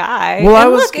and that guy. Well,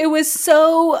 and it was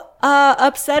so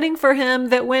upsetting for him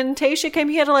that when Tayshia came,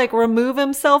 he had to remove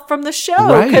himself from the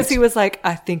show because he was like,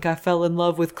 I think I fell in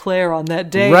love with Claire on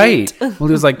that date. Right. Well,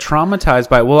 he was traumatized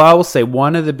by it. Well, I will say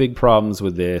one of the big problems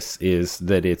with this is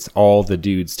that it's all the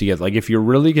dudes together. If you're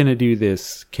really going to do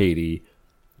this, Katie,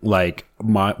 why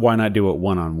not do it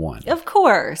one-on-one? Of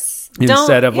course.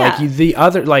 Instead of the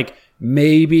other,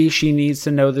 maybe she needs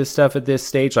to know this stuff at this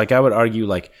stage. I would argue,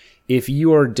 if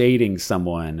you are dating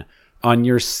someone on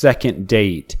your second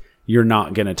date, you're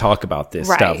not going to talk about this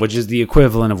stuff, which is the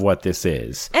equivalent of what this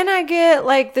is. And I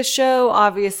get the show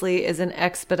obviously is an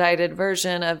expedited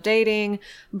version of dating,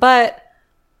 but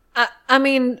I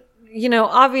mean,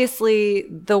 obviously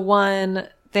the one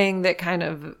thing that kind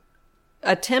of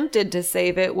attempted to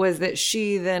save it was that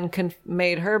she then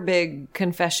made her big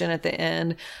confession at the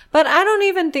end. But I don't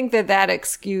even think that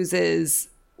excuses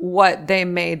what they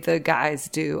made the guys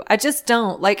do. I just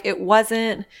don't.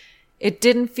 It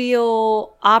didn't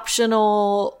feel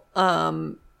optional.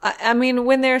 I mean,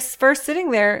 when they're first sitting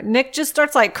there, Nick just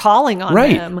starts like calling on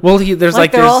Right. him. Well, there's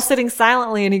they're all sitting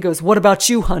silently, and he goes, "What about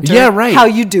you, Hunter? Yeah, right. How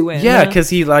you doing?" Yeah,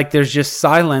 because there's just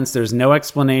silence. There's no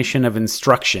explanation of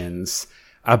instructions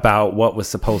about what was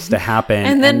supposed to happen.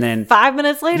 And then 5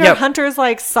 minutes later, Yep. Hunter's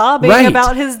like sobbing Right.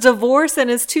 about his divorce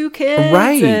and his 2 kids.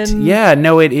 Right. And, Yeah,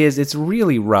 no, it is. It's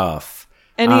really rough.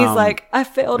 and he's like, "I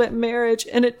failed at marriage,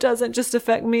 and it doesn't just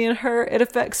affect me and her. It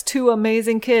affects 2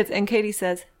 amazing kids." And Katie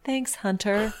says, "Thanks,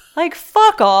 Hunter." Like,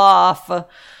 fuck off. Ugh.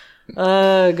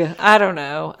 I don't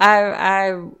know.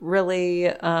 I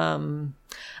really, I'm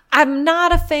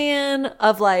not a fan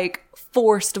of like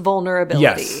forced vulnerability.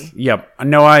 Yes. Yep.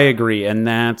 No, I agree. And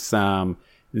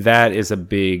that is a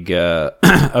big,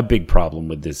 a big problem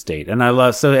with this date. And I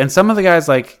love, and some of the guys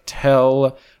like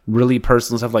tell really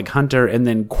personal stuff like Hunter, and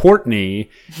then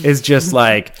Courtney is just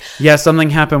like, yeah,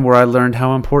 something happened where I learned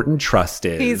how important trust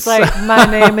is. He's like, "My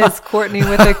name is Courtney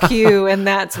with a Q, and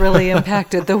that's really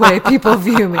impacted the way people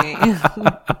view me."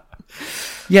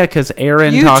 Yeah, because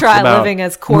Aaron You talks try about living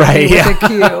as Courtney with a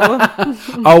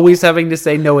Q. always having to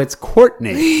say, no, it's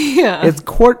Courtney. Yeah. It's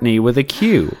Courtney with a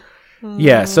Q.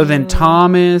 Yeah, so then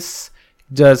Thomas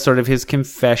does sort of his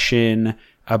confession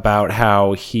about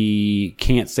how he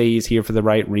can't say he's here for the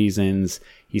right reasons.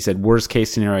 He said, worst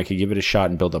case scenario, I could give it a shot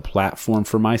and build a platform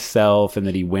for myself, and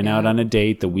that he went out on a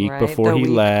date the week before he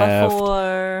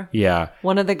left. Yeah.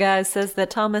 One of the guys says that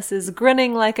Thomas is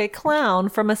grinning like a clown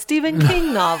from a Stephen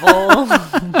King novel.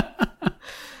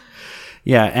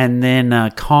 Yeah, and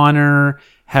then Connor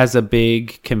has a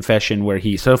big confession where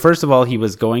so first of all, he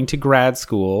was going to grad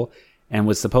school and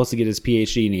was supposed to get his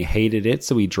PhD, and he hated it,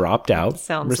 so he dropped out.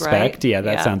 Sounds Respect. right. Yeah,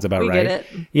 that sounds about we right. get it.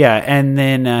 Yeah, and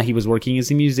then he was working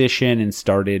as a musician and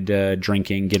started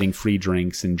drinking, getting free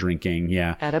drinks and drinking.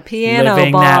 Yeah, At a piano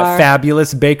living bar. that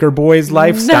fabulous Baker Boys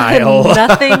lifestyle.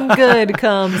 Nothing good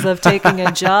comes of taking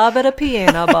a job at a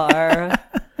piano bar.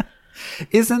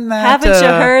 Isn't that? Haven't you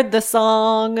heard the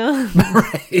song?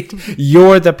 Right.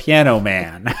 You're the piano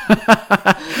man.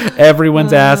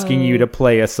 Everyone's asking you to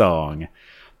play a song.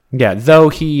 Yeah, though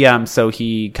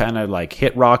he kind of like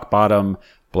hit rock bottom,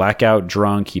 blackout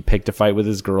drunk. He picked a fight with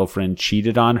his girlfriend,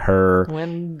 cheated on her,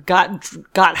 When got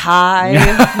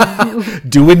high.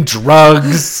 doing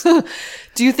drugs.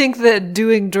 Do you think that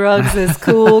doing drugs is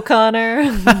cool,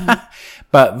 Connor?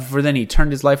 But then he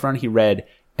turned his life around. He read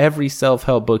every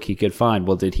self-help book he could find.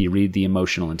 Well, did he read the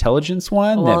emotional intelligence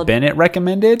one that Bennett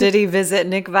recommended? Did he visit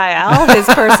Nick Vial, his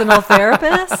personal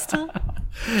therapist?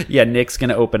 Yeah, Nick's going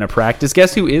to open a practice.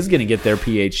 Guess who is going to get their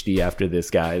PhD after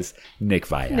this, guys? Nick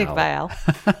Vial. Nick Vial.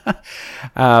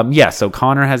 Yeah, so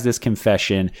Connor has this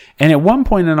confession. And at one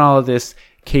point in all of this,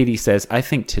 Katie says, I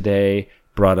think today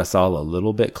brought us all a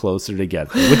little bit closer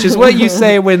together, which is what you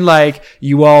say when like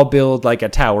you all build like a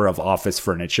tower of office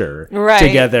furniture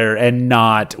together, and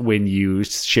not when you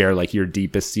share like your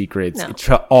deepest secrets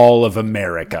to all of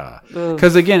America.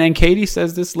 Because again, and Katie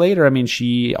says this later, I mean,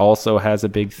 she also has a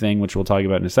big thing, which we'll talk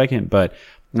about in a second, but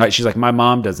like, she's like, my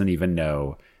mom doesn't even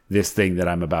know this thing that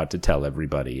I'm about to tell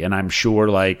everybody. And I'm sure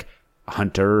like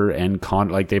Hunter and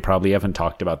like they probably haven't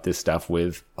talked about this stuff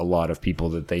with a lot of people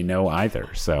that they know either.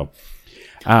 So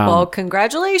well,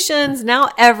 congratulations. Now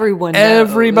everyone knows.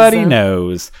 Everybody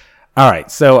knows. All right.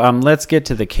 So let's get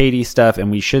to the Katie stuff. And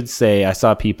we should say, I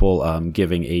saw people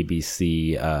giving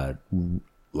ABC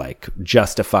like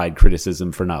justified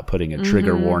criticism for not putting a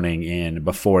trigger warning in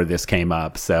before this came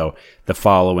up. So the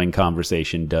following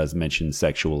conversation does mention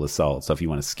sexual assault. So if you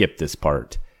want to skip this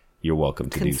part, you're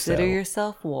welcome to do so. Consider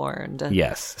yourself warned.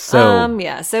 Yes. So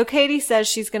So Katie says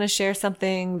she's going to share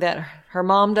something that her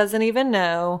mom doesn't even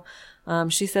know.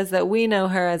 She says that we know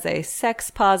her as a sex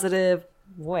positive.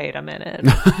 Wait a minute.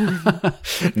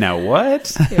 Now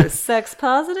what? You're sex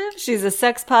positive? She's a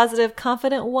sex positive,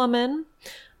 confident woman.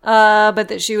 But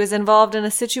that she was involved in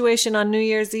a situation on New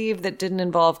Year's Eve that didn't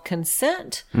involve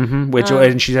consent. Which,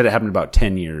 and she said it happened about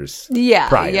 10 years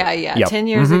prior. Yep. 10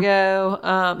 years ago.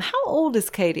 How old is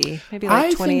Katie? Maybe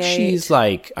like 28?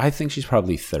 I think she's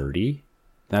probably 30.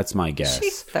 That's my guess.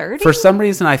 She's 30? For some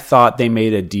reason, I thought they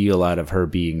made a deal out of her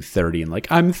being 30 and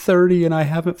like, I'm 30 and I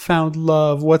haven't found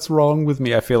love. What's wrong with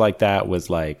me? I feel like that was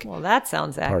like... Well, that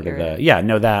sounds part accurate. of the... Yeah,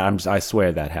 no, I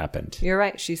swear that happened. You're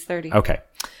right. She's 30. Okay.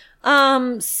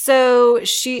 So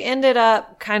she ended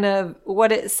up kind of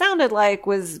what it sounded like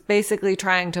was basically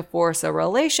trying to force a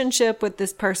relationship with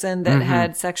this person that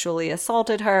had sexually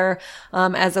assaulted her,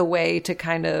 as a way to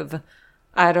kind of,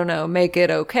 I don't know, make it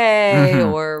okay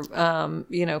or,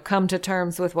 come to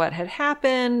terms with what had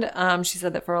happened. She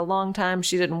said that for a long time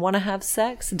she didn't want to have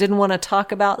sex, didn't want to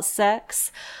talk about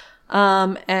sex.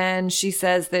 And she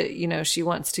says that, you know, she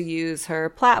wants to use her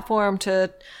platform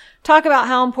to talk about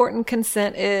how important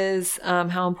consent is,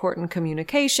 how important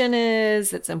communication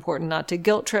is. It's important not to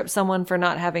guilt trip someone for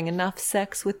not having enough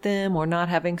sex with them or not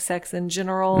having sex in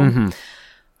general.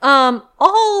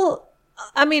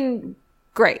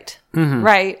 Great.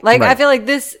 Right? Like, I feel like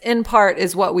this in part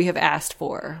is what we have asked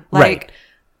for. Like,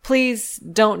 please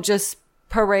don't just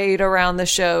parade around the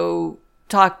show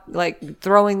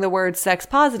throwing the word sex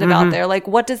positive out there. Like,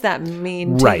 what does that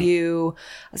mean to you?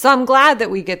 So I'm glad that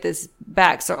we get this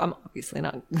back. So I'm obviously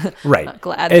not, not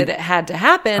glad that it had to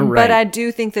happen, but I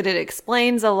do think that it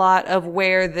explains a lot of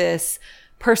where this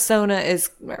persona is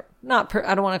not,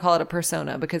 I don't want to call it a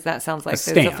persona because that sounds like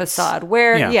there's a facade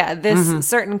where, this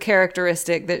certain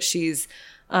characteristic that she's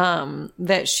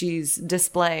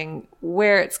displaying,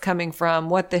 where it's coming from,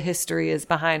 what the history is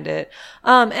behind it.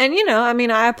 And you know, I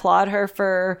mean, I applaud her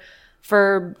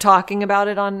for talking about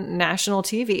it on national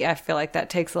TV. I feel like that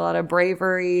takes a lot of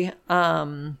bravery.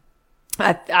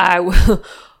 I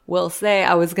will say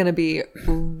I was going to be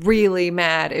really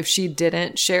mad if she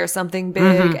didn't share something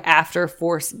big after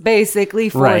basically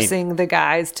forcing the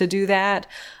guys to do that.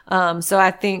 So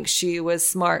I think she was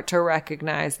smart to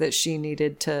recognize that she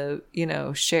needed to, you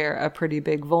know, share a pretty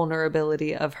big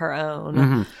vulnerability of her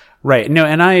own. Right. No,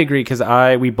 and I agree because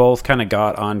we both kind of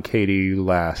got on Katie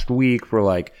last week. We're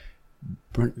like,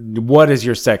 what does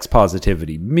your sex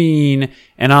positivity mean?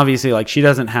 And obviously, like, she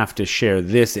doesn't have to share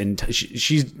this.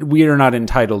 We are not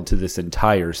entitled to this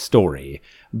entire story,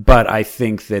 but I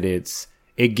think that it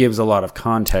gives a lot of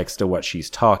context to what she's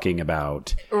talking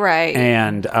about. Right.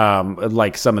 And,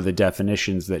 like some of the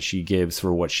definitions that she gives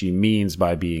for what she means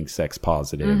by being sex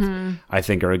positive, I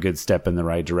think are a good step in the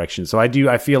right direction. So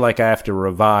I feel like I have to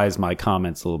revise my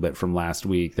comments a little bit from last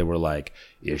week that were like,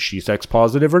 is she sex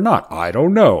positive or not? I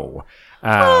don't know.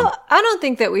 Well, I don't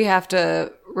think that we have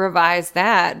to revise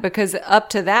that because up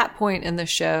to that point in the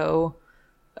show,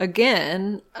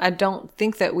 again, I don't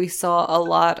think that we saw a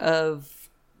lot of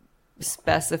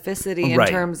specificity in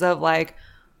terms of like,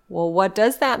 well, what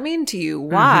does that mean to you?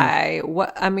 Why?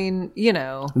 What? I mean, you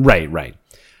know. Right.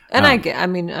 And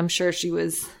I'm sure she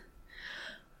was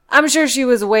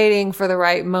waiting for the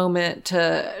right moment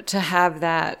to have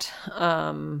that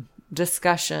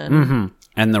discussion.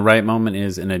 And the right moment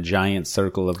is in a giant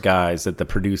circle of guys that the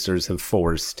producers have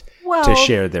forced to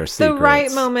share their secrets. The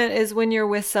right moment is when you're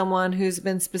with someone who's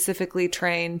been specifically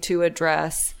trained to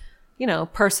address, you know,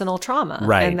 personal trauma.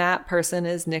 Right. And that person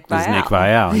is Nick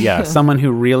Viall. Yeah. Someone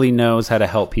who really knows how to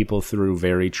help people through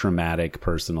very traumatic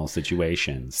personal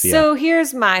situations. Yeah. So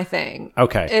here's my thing.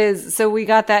 Okay. So we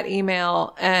got that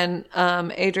email and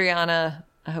Adriana,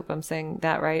 I hope I'm saying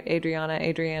that right,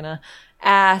 Adriana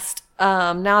asked,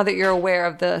 now that you're aware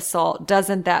of the assault,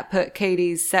 doesn't that put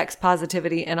Katie's sex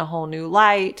positivity in a whole new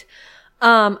light?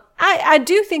 I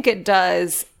do think it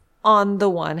does on the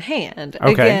one hand.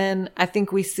 Okay. Again, I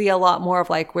think we see a lot more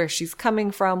of like where she's coming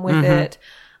from with it.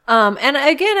 And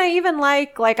again, I even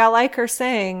like I like her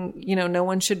saying, you know, no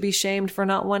one should be shamed for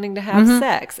not wanting to have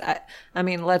sex. I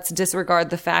mean, let's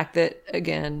disregard the fact that,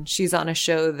 again, she's on a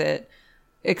show that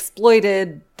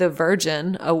exploited the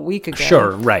Virgin a week ago.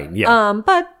 Sure, right, yeah.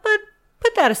 But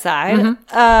put that aside.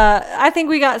 I think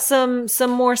we got some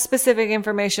more specific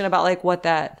information about like what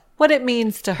it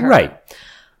means to her. Right.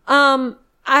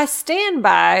 I stand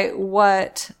by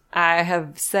what I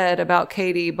have said about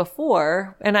Katie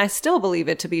before, and I still believe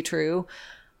it to be true.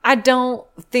 I don't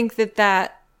think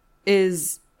that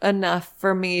is enough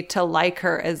for me to like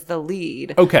her as the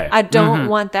lead. Okay. I don't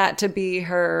want that to be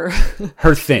her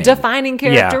thing. Defining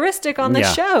characteristic on the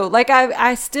show. Like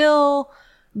I still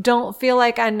don't feel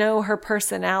like I know her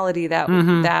personality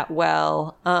that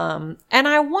well. And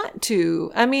I want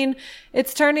to. I mean,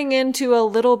 it's turning into a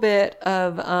little bit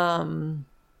of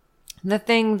the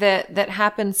thing that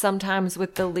happens sometimes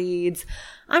with the leads.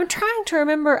 I'm trying to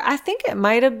remember, I think it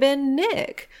might have been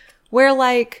Nick, where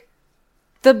like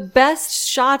the best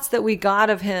shots that we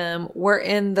got of him were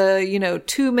in the,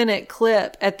 2-minute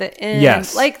clip at the end.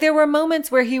 Yes. Like there were moments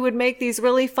where he would make these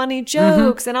really funny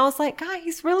jokes and I was like, God,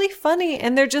 he's really funny.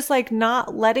 And they're just like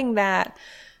not letting that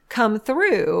come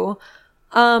through.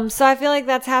 So I feel like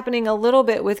that's happening a little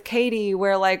bit with Katie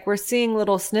where like we're seeing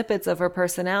little snippets of her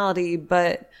personality,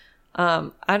 but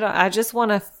I just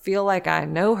want to feel like I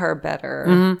know her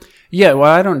better. Yeah,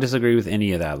 well, I don't disagree with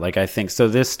any of that. Like, I think so.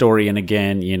 This story, and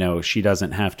again, she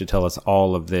doesn't have to tell us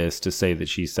all of this to say that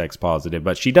she's sex positive,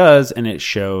 but she does, and it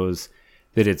shows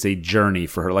that it's a journey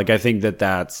for her. Like, I think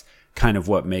that's kind of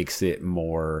what makes it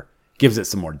gives it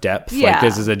some more depth. Yeah. Like,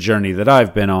 this is a journey that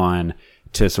I've been on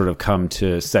to sort of come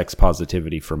to sex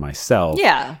positivity for myself.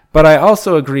 Yeah. But I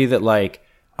also agree that, like,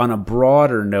 on a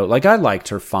broader note, like, I liked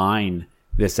her fine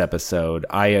this episode.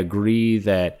 I agree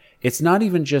that it's not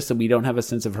even just that we don't have a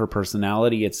sense of her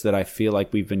personality. It's that I feel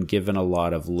like we've been given a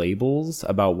lot of labels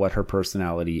about what her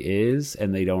personality is,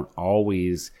 and they don't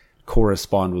always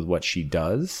correspond with what she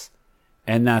does.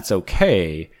 And that's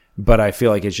okay. But I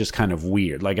feel like it's just kind of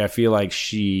weird. Like, I feel like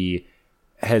she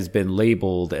has been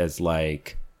labeled as,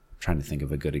 like, I'm trying to think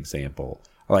of a good example,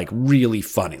 like, really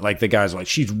funny. Like, the guys are like,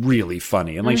 she's really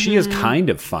funny. And, like, she is kind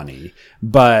of funny,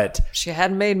 but She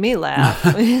hadn't made me laugh.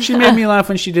 she made me laugh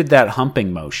when she did that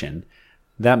humping motion.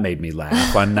 That made me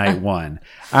laugh on night one.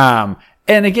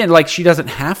 And again, like, she doesn't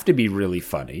have to be really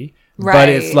funny. Right. But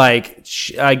it's like,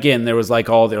 again, there was like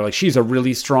they're like, she's a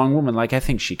really strong woman. Like, I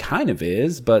think she kind of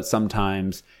is, but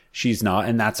sometimes she's not,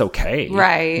 and that's okay.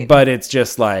 Right. But it's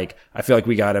just like, I feel like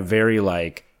we got a very,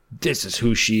 like, this is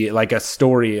who she, like, a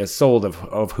story is sold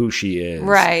of who she is.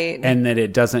 Right. And that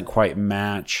it doesn't quite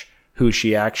match who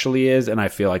she actually is. And I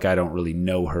feel like I don't really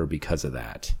know her because of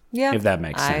that. Yeah. If that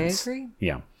makes sense. I agree.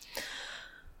 Yeah.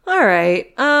 All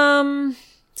right.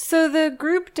 So the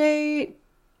group date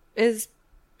is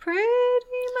pretty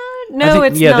much no,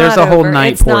 it's yeah, not. there's a whole over.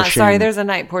 night it's portion. Not, sorry, there's a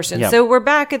night portion. Yeah. So we're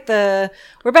back at the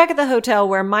hotel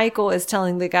where Michael is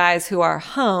telling the guys who are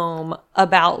home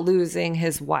about losing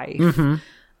his wife. Mm-hmm.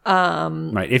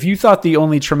 Right. If you thought the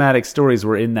only traumatic stories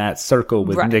were in that circle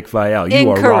with Right. Nick Viall, you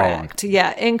are wrong. Incorrect.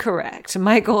 Yeah, incorrect.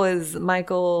 Michael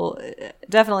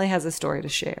definitely has a story to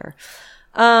share.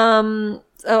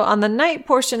 So on the night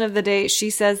portion of the date, she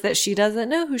says that she doesn't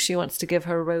know who she wants to give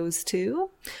her rose to.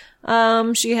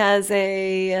 She has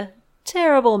a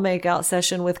terrible makeout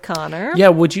session with Connor. Yeah,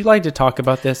 would you like to talk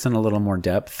about this in a little more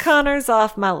depth? Connor's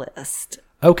off my list.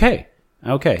 Okay.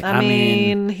 I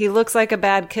mean, he looks like a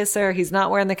bad kisser. He's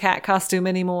not wearing the cat costume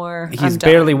anymore. He's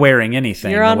barely wearing anything.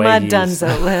 You're on my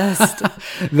Dunzo list.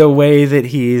 The way that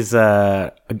he's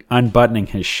unbuttoning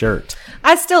his shirt.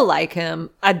 I still like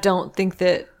him. I don't think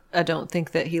that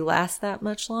he lasts that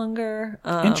much longer.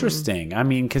 Interesting. I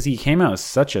mean, because he came out as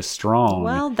such a strong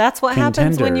Well, that's what happens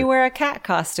when contender. you wear a cat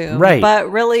costume. Right. But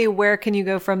really, where can you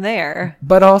go from there?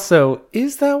 But also,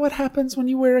 is that what happens when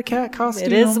you wear a cat costume?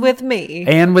 It is with me.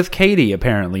 And with Katie,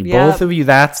 apparently. Yep. Both of you,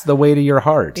 that's the way to your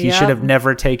heart. He Yep. should have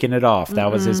never taken it off.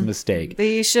 That was his mistake.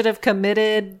 He should have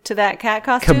committed to that cat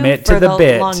costume Commit for to the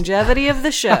bit. longevity of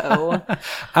the show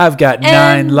I've got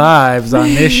 9 lives on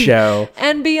this show.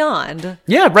 and beyond.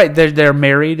 Yeah, right. They're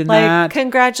married in Like, that.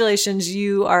 congratulations,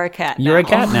 you are a cat now. You're a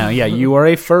cat now. Yeah, you are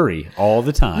a furry all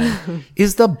the time.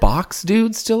 Is the box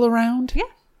dude still around? Yeah.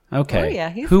 Okay. Oh, yeah,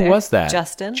 he's Who there. was that?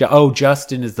 Justin.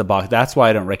 Justin is the box. That's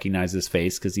why I don't recognize his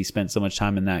face, because he spent so much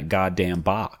time in that goddamn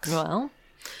box. Well,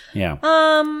 Yeah.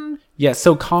 Yeah,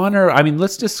 so Connor, I mean,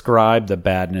 let's describe the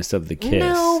badness of the kiss.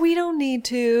 no, we don't need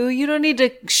to. You don't need to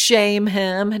shame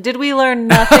him. Did we learn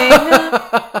nothing?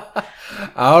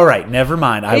 All right, never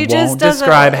mind. I He just won't doesn't-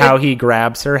 describe how he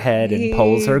grabs her head and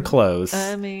pulls her close.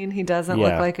 I mean, he doesn't Yeah.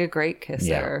 look like a great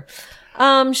kisser.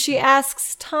 She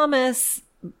asks Thomas,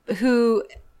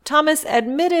 Thomas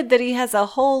admitted that he has a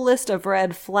whole list of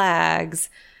red flags,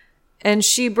 and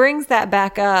she brings that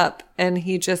back up, and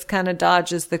he just kind of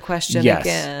dodges the question Yes.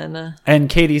 again. And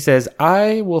Katie says,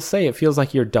 I will say it feels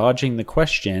like you're dodging the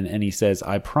question. And he says,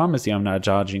 I promise you I'm not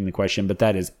dodging the question, but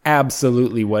that is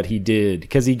absolutely what he did.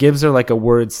 Because he gives her like a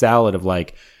word salad of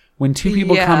like, when two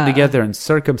people come Yeah. together in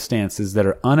circumstances that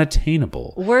are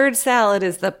unattainable. Word salad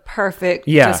is the perfect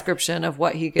Yeah. description of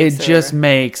what he gives It her. just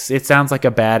makes, it sounds like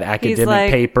a bad academic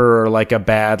like- paper or like a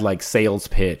bad like sales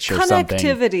pitch or something.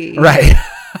 Connectivity. Right.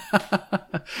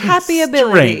 Happy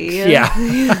ability. Strength.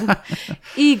 Yeah.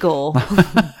 Eagle.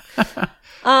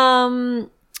 The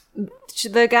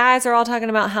guys are all talking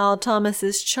about how Thomas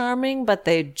is charming, but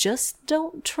they just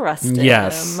don't trust him.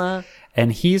 Yes.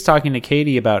 And he's talking to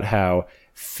Katie about how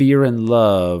fear and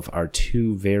love are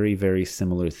two very, very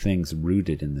similar things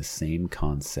rooted in the same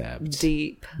concept.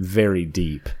 Deep. Very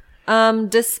deep.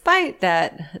 Despite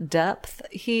that depth,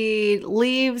 he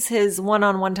leaves his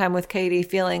one-on-one time with Katie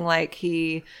feeling like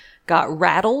he got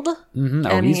rattled. Mm-hmm. Oh,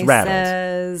 and he's he rattled.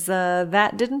 says,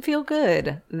 that didn't feel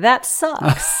good. That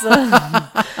sucks.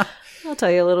 I'll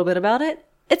tell you a little bit about it.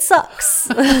 It sucks.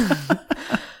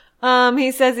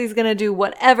 He says he's going to do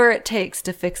whatever it takes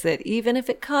to fix it, even if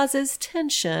it causes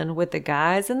tension with the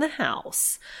guys in the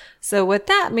house. So what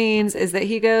that means is that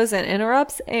he goes and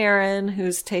interrupts Aaron,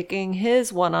 who's taking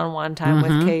his one-on-one time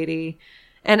with Katie,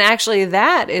 And actually,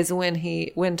 that is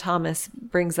when Thomas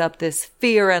brings up this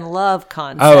fear and love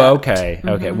concept. Oh, okay.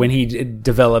 Okay. When he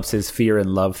develops his fear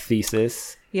and love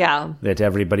thesis. Yeah. That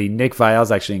Nick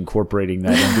Viall's actually incorporating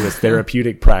that into his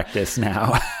therapeutic practice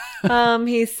now.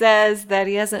 He says that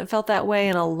he hasn't felt that way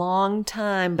in a long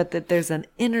time, but that there's an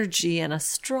energy and a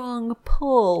strong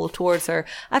pull towards her.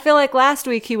 I feel like last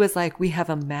week he was like, we have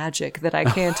a magic that I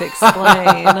can't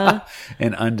explain.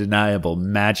 An undeniable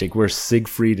magic. We're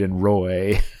Siegfried and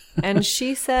Roy. And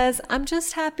she says, I'm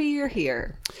just happy you're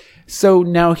here. So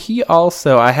now he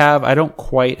also, I don't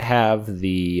quite have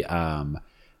the,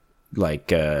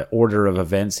 order of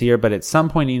events here, but at some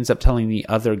point he ends up telling the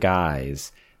other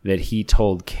guys that he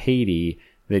told Katie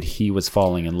that he was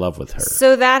falling in love with her.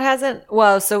 So that hasn't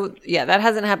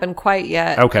happened quite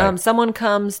yet. Okay. Someone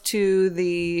comes to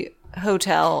the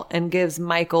hotel and gives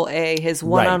Michael his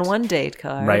one-on-one date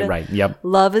card. Right. Yep.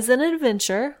 Love is an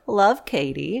adventure. Love,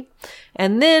 Katie.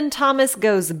 And then Thomas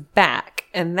goes back,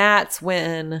 and that's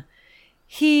when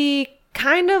he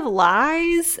kind of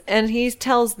lies, and he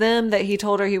tells them that he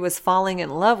told her he was falling in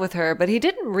love with her, but he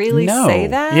didn't really say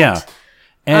that. Yeah.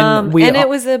 And it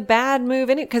was a bad move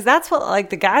because that's what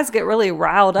the guys get really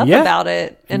riled up about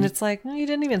it. And it's like, no, you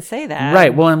didn't even say that.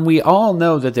 Right. Well, and we all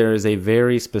know that there is a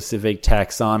very specific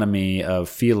taxonomy of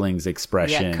feelings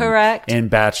expression. Yeah, correct. In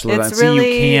Bachelor. It's so you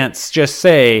can't just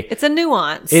say. It's a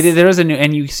nuance. There is a new,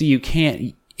 and you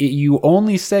can't, you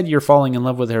only said you're falling in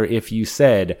love with her if you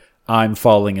said, I'm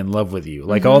falling in love with you.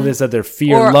 All this other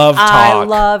love talk. I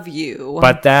love you.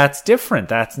 But that's different.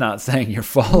 That's not saying you're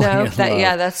falling in love.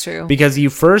 Yeah, that's true. Because you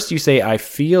say, I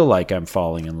feel like I'm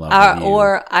falling in love with you.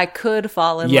 Or I could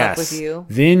fall in love with you.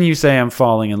 Then you say, I'm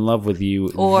falling in love with you.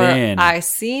 Or then, I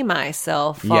see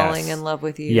myself falling in love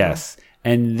with you. Yes.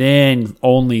 And then,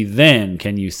 only then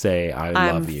can you say, I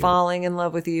love you. I'm falling in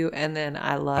love with you, and then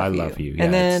I love you. I love you, yeah,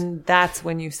 and then that's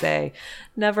when you say,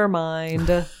 never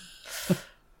mind.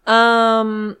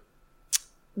 The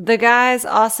guys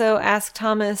also ask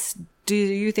Thomas, do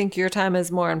you think your time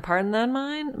is more important than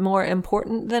mine?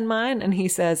 And he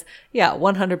says, yeah,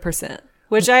 100%.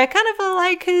 Which I kind of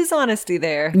like his honesty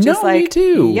there. Me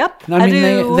too. Yep, I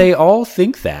mean, they all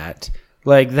think that.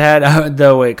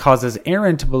 Though it causes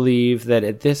Aaron to believe that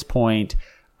at this point,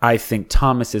 I think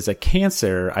Thomas is a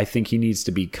Cancer. I think he needs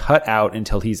to be cut out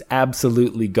until he's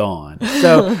absolutely gone.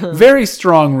 So very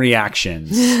strong reactions.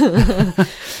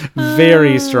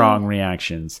 Very strong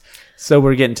reactions. So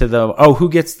we're getting to who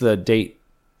gets the date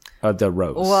of the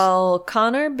rose? Well,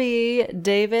 Connor B,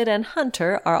 David, and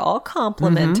Hunter are all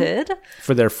complimented.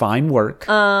 For their fine work.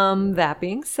 That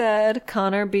being said,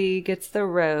 Connor B gets the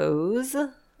rose.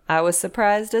 I was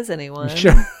surprised as anyone.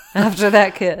 Sure. After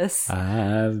that kiss.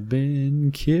 I've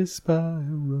been kissed by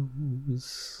a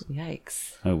rose.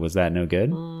 Yikes. Oh, was that no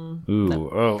good? Ooh. No.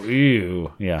 Oh,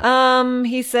 ew. Yeah.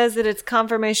 He says that it's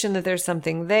confirmation that there's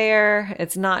something there.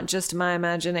 It's not just my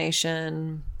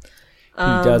imagination. He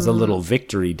does a little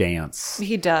victory dance.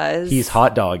 He does. He's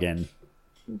hot dogging.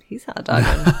 He's hot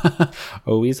dogging.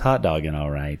 Oh, he's hot dogging,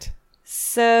 all right.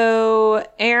 So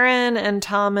Aaron and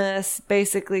Thomas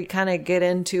basically kind of get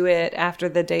into it after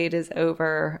the date is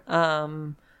over.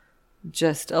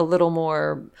 Just a little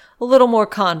more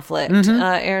conflict.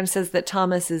 Aaron says that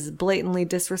Thomas is blatantly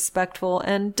disrespectful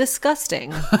and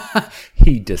disgusting.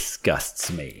 He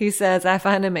disgusts me. He says, I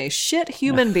find him a shit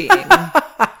human being.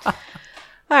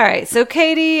 All right, so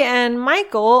Katie and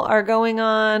Michael are going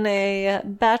on a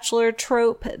Bachelor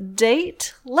trope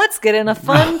date. Let's get in a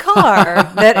fun car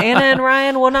that Anna and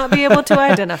Ryan will not be able to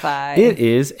identify. It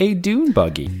is a dune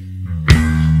buggy.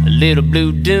 A little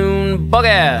blue dune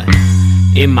buggy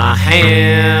in my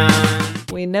hand.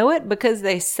 We know it because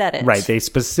they said it. Right, they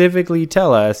specifically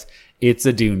tell us it's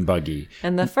a dune buggy.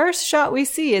 And the first shot we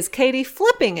see is Katie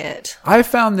flipping it. I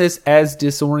found this as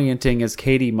disorienting as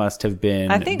Katie must have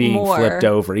been being flipped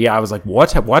over. Yeah, I was like,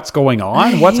 what's going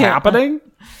on? What's happening?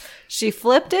 She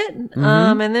flipped it,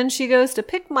 and then she goes to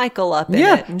pick Michael up in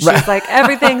it. And she's like,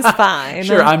 everything's fine.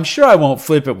 Sure, I'm sure I won't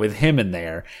flip it with him in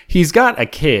there. He's got a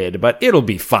kid, but it'll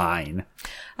be fine.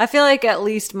 I feel like at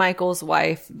least Michael's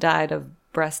wife died of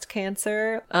breast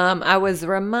cancer. I was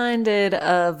reminded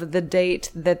of the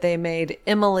date that they made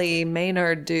Emily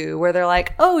Maynard do, where they're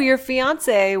like, oh, your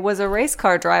fiance was a race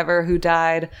car driver who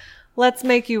died. Let's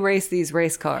make you race these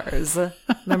race cars.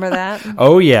 Remember that?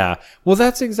 Oh, yeah. Well,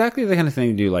 that's exactly the kind of thing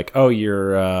to do. Like, oh,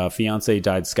 your fiance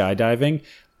died skydiving.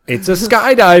 It's a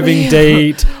skydiving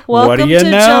date. What do you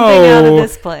know? Jumping out of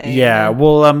this plane. Yeah.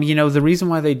 Well, the reason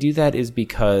why they do that is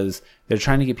because they're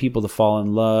trying to get people to fall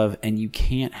in love, and you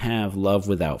can't have love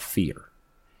without fear.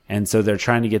 And so they're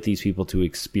trying to get these people to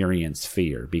experience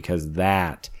fear, because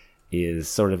that is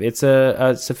sort of, it's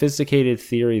a sophisticated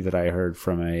theory that I heard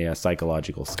from a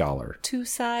psychological scholar. Two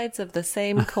sides of the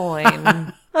same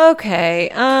coin. Okay,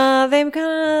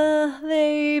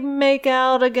 they make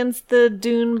out against the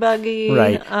dune buggy.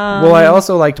 Right. Well, I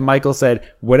also liked Michael said,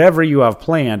 whatever you have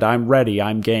planned, I'm ready,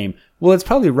 I'm game. Well, it's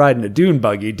probably riding a dune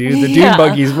buggy, dude. The dune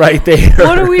buggy's right there.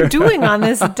 What are we doing on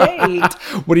this date?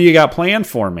 What do you got planned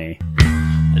for me?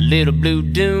 A little blue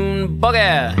dune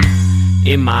buggy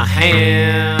in my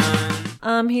hand.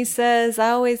 He says, I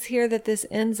always hear that this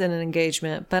ends in an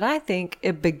engagement, but I think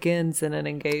it begins in an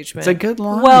engagement. It's a good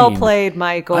line. Well played,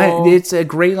 Michael. It's a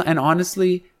great line. And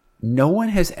honestly, no one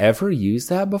has ever used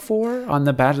that before on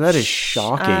The Bachelor. That is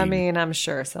shocking. I mean, I'm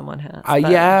sure someone has.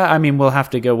 Yeah, I mean, we'll have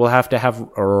to have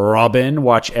Robin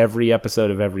watch every episode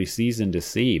of every season to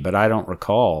see, but I don't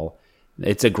recall.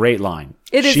 It's a great line.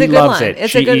 It is she a good loves line. It.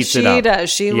 It's she a good. eats She it up. does.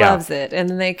 She Yeah. loves it, and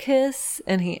then they kiss,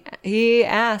 and he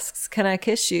asks, "Can I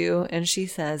kiss you?" And she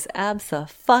says,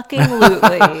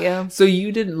 "Abso-fucking-lutely." So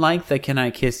you didn't like the "Can I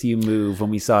kiss you" move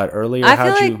when we saw it earlier? I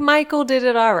feel like Michael did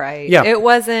it all right. Yeah. It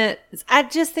wasn't. I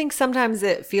just think sometimes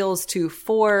it feels too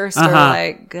forced, or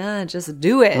like, God, just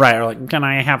do it. Right, or like, "Can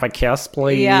I have a kiss,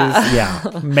 please?" Yeah. Yeah.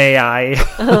 May I?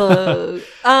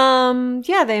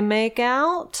 Yeah, they make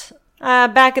out.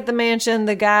 Back at the mansion,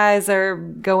 the guys are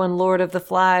going Lord of the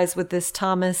Flies with this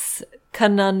Thomas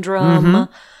conundrum.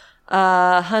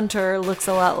 Hunter looks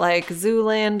a lot like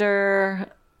Zoolander.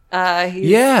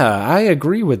 Yeah, I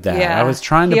agree with that. Yeah. I was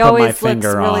trying to he put my always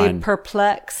finger looks really on.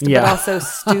 perplexed, Yeah. but also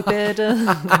stupid.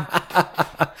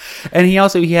 And he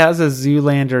has a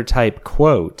Zoolander type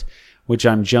quote, which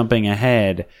I'm jumping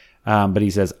ahead. But he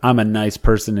says, "I'm a nice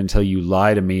person until you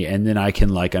lie to me, and then I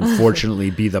can, unfortunately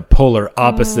be the polar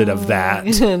opposite of that."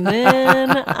 And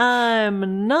then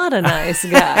I'm not a nice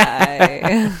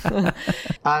guy.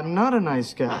 I'm not a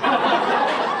nice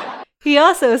guy. He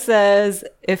also says,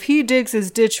 if he digs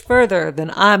his ditch further,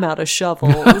 then I'm out of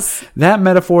shovels. That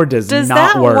metaphor does Does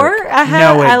not that work.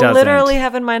 No, it I doesn't. literally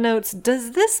have in my notes,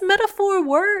 does this metaphor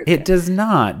work? It does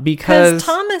not, Because because...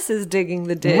 Thomas is digging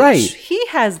the ditch. Right. He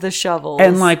has the shovels.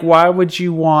 And, why would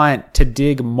you want to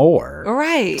dig more?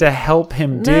 Right. To help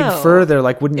him dig No. further?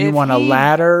 Wouldn't you If want a he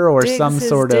lather or digs some his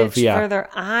sort of... ditch Yeah. further,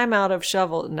 I'm out of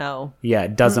shovel. No. Yeah,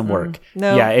 it doesn't work.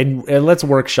 No. Yeah, and let's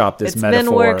workshop this It's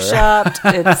metaphor. been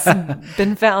workshopped. It's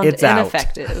been found It's out.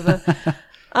 ineffective.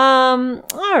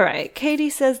 All right. Katie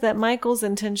says that Michael's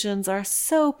intentions are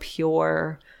so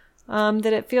pure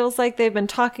that it feels like they've been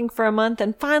talking for a month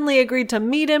and finally agreed to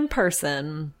meet in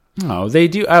person. Oh, they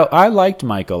do. I liked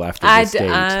Michael after this date.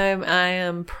 I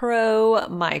am pro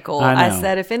Michael. I know. I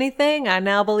said, if anything, I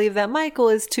now believe that Michael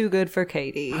is too good for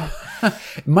Katie.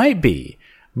 Might be.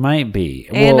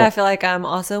 And Well, I feel like I'm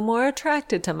also more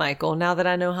attracted to Michael now that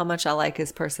I know how much I like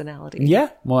his personality. yeah.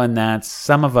 Well, and that's,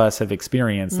 some of us have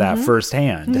experienced that Mm-hmm.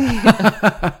 firsthand.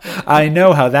 I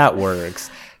know how that works.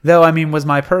 Though, I mean, was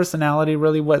my personality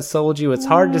really what sold you? It's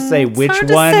hard to say which hard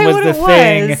to one say was what the it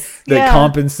thing was. that Yeah.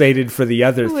 compensated for the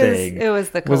other thing. It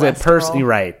was the Was it cholesterol. personally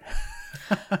right?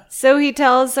 So he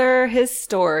tells her his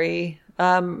story.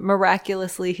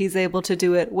 Miraculously, he's able to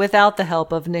do it without the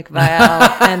help of Nick Vial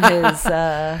and his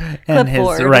And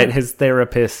clipboard. his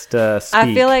therapist speak.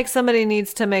 I feel like somebody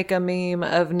needs to make a meme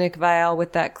of Nick Vial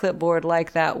with that clipboard,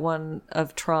 like that one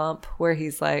of Trump, where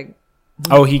he's like,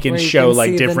 Oh, he can where you show can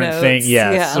see the different notes. things.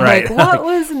 Yes, Yeah, right. Like, what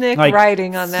was Nick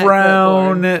writing on that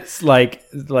frown, clipboard? it's like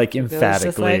It was just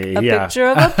emphatically. like a yeah. picture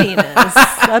of a penis,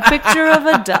 a picture of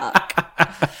a duck,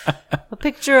 a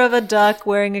picture of a duck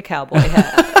wearing a cowboy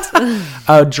hat.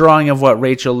 A drawing of what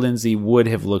Rachel Lindsay would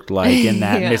have looked like in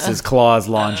that Yeah. Mrs. Claus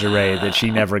lingerie that she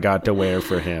never got to wear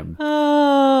for him.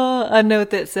 A note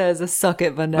that says, "Suck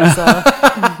it,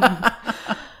 Vanessa."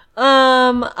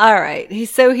 All right. He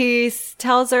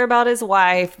tells her about his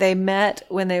wife. They met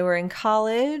when they were in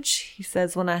college. He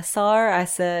says, when I saw her, I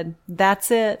said, "That's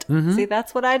it." See,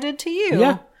 that's what I did to you.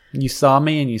 Yeah. You saw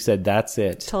me and you said, "That's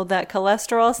it." Told that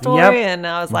cholesterol story, Yep. and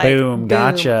I was like, Boom,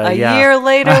 gotcha, A yeah. year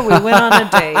later, we went on a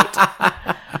date.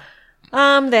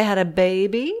 They had a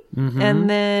baby, Mm-hmm. and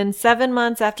then 7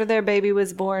 months after their baby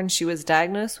was born, she was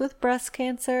diagnosed with breast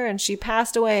cancer, and she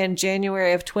passed away in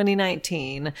January of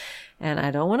 2019. And I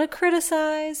don't want to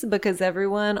criticize, because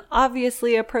everyone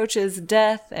obviously approaches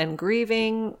death and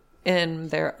grieving in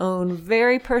their own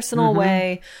very personal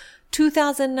way.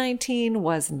 2019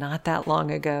 was not that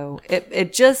long ago.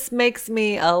 It just makes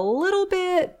me a little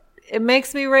bit, it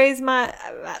makes me raise my,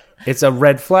 It's a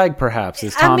red flag, perhaps,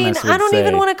 as Thomas I mean, would I don't say.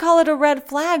 even want to call it a red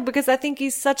flag, because I think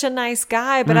he's such a nice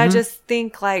guy, but I just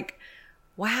think, like,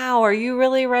 Wow, are you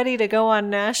really ready to go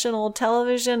on national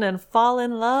television and fall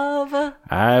in love?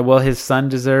 Well, his son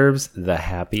deserves the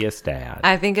happiest dad.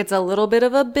 I think it's a little bit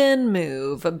of a Ben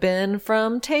move. Ben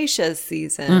from Tayshia's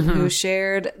season, who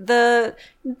shared the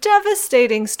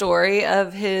devastating story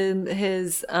of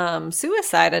his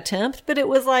suicide attempt, but it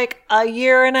was like a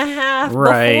year and a half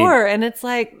before. And it's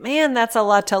like, man, that's a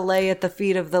lot to lay at the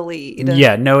feet of the lead.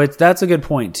 Yeah, no, that's a good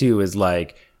point too, is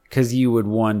like, because you would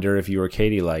wonder if you were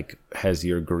Katie, like, has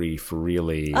your grief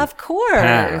really of course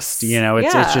passed? You know,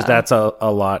 it's just that's a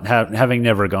lot. Having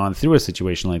never gone through a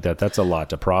situation like that, that's a lot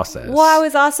to process. Well, I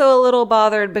was also a little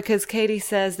bothered because Katie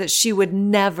says that she would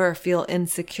never feel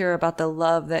insecure about the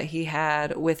love that he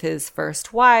had with his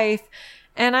first wife.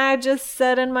 And I just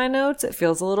said in my notes, it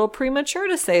feels a little premature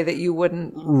to say that you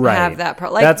wouldn't have that.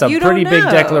 That's a pretty big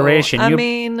declaration. I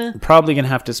mean, probably going to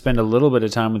have to spend a little bit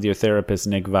of time with your therapist,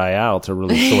 Nick Vial, to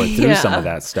really sort through some of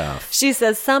that stuff. She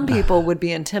says some people would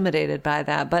be intimidated by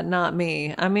that, but not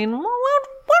me. I mean,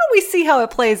 why don't we see how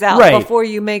it plays out before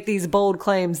you make these bold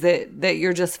claims that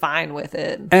you're just fine with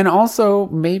it? And also,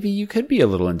 maybe you could be a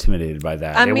little intimidated by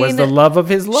that. It was the love of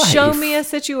his life. Show me a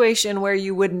situation where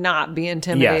you would not be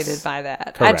intimidated by that.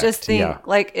 Correct. I just think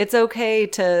like it's okay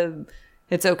to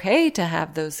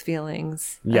have those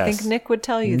feelings. Yes. I think Nick would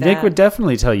tell you that. Nick would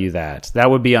definitely tell you that. That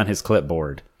would be on his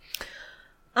clipboard.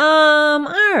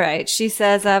 All right. She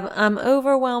says, I'm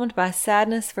overwhelmed by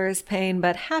sadness for his pain,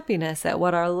 but happiness at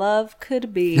what our love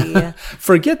could be.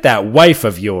 Forget that wife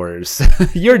of yours.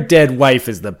 Your dead wife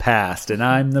is the past, and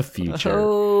I'm the future.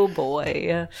 Oh,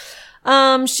 boy.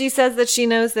 She says that she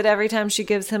knows that every time she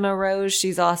gives him a rose,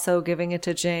 she's also giving it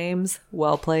to James.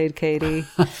 Well played, Katie.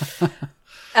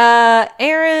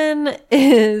 Aaron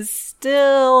is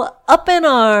still up in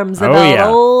arms about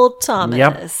old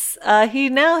Thomas. Yep. He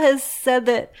now has said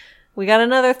that we got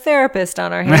another therapist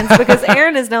on our hands because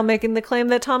Aaron is now making the claim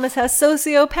that Thomas has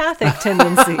sociopathic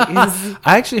tendencies.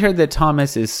 I actually heard that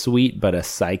Thomas is sweet but a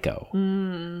psycho.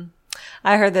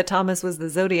 I heard that Thomas was the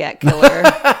Zodiac killer.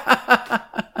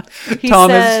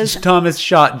 Thomas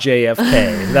shot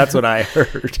JFK. That's what I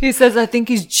heard. He says, I think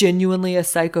he's genuinely a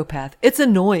psychopath. It's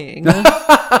annoying.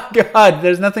 God,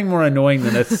 there's nothing more annoying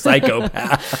than a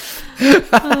psychopath.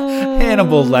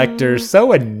 Hannibal Lecter,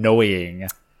 so annoying.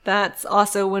 That's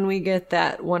also when we get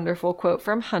that wonderful quote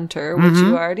from Hunter, which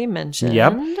you already mentioned.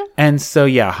 Yep. And so,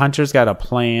 Hunter's got a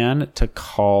plan to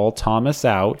call Thomas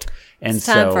out. And it's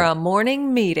time for a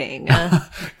morning meeting.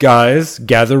 Guys,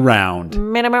 gather round. So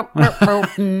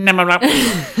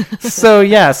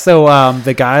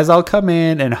the guys all come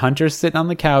in, and Hunter's sitting on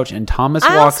the couch, and Thomas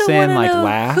walks in like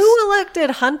last. Who elected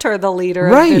Hunter the leader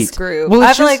of this group? Well,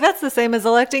 I feel like that's the same as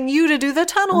electing you to do the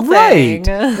tunnel thing.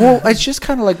 Well, it's just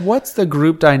kind of like, what's the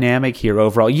group dynamic here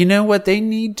overall? You know what? They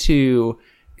need to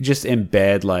just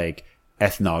embed like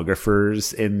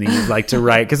ethnographers in these, like, to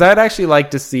write, because I'd actually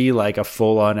like to see like a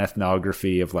full-on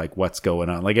ethnography of like what's going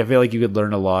on. Like, I feel like you could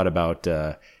learn a lot about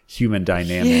human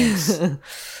dynamics.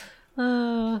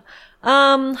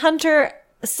 Hunter,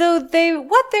 so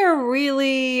what they're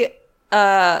really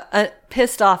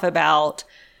pissed off about,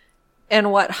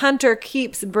 and what Hunter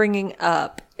keeps bringing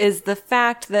up, is the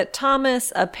fact that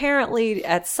Thomas apparently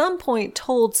at some point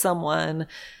told someone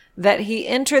that he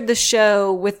entered the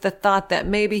show with the thought that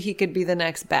maybe he could be the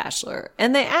next Bachelor.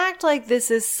 And they act like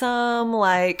this is some,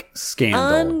 like, scandal.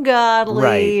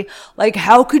 Ungodly. Like,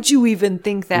 how could you even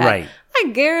think that? Right.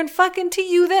 I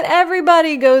guarantee you that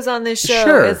everybody goes on this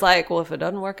show is like, well, if it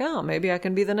doesn't work out, maybe I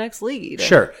can be the next lead.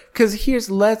 Sure. Because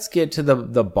let's get to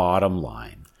the bottom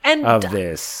line of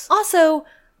this. Also,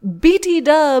 BT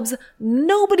Dubs,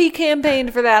 nobody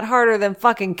campaigned for that harder than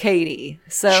fucking Katie.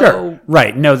 So sure.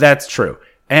 Right. No, that's true.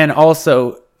 And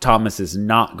also, Thomas is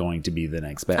not going to be the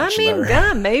next Bachelor. I mean,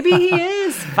 God, maybe he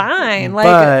is. Fine. Like,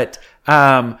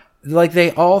 but, like,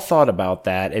 they all thought about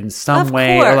that in some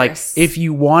way. Or like, if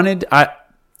you wanted,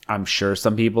 I'm sure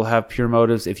some people have pure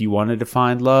motives. If you wanted to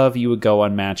find love, you would go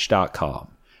on Match.com,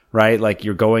 right? Like,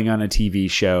 you're going on a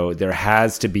TV show. There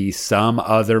has to be some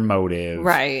other motive,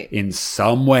 right, in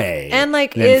some way, and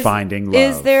like, than finding love.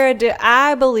 Is there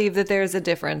I believe that there's a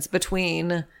difference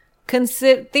between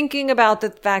thinking about the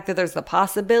fact that there's the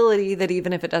possibility that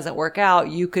even if it doesn't work out,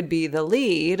 you could be the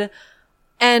lead,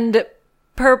 and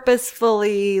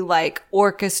purposefully like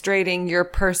orchestrating your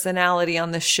personality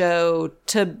on the show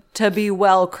to be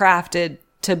well crafted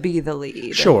to be the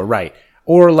lead. Sure, right.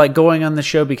 Or like going on the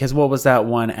show because what was that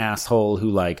one asshole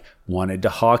who like wanted to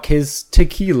hawk his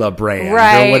tequila brand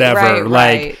or whatever?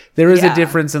 Like there is a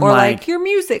difference in, or like your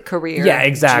music career. Yeah,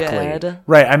 exactly. Jed.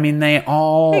 Right. I mean, they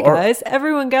all. Hey guys,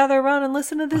 everyone gather around and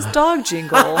listen to this dog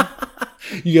jingle.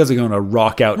 You guys are going to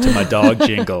rock out to my dog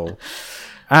jingle.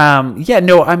 Yeah,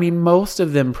 no, I mean, most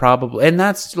of them probably, and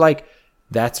that's like,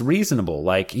 that's reasonable.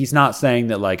 Like, he's not saying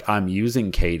that, like, I'm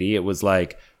using Katie. It was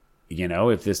like, you know,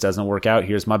 if this doesn't work out,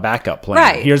 here's my backup plan.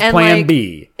 Right. Here's And, plan like,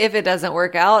 B. If it doesn't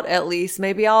work out, at least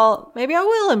maybe I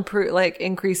will improve, like,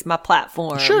 increase my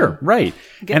platform. Sure, right.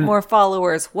 Get more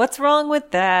followers. What's wrong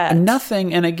with that?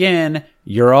 Nothing. And again,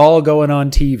 you're all going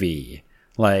on TV.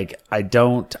 Like, I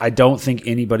don't think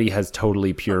anybody has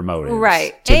totally pure motives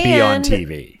Right. to be on And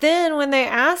TV. Then when they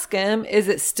ask him, is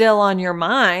it still on your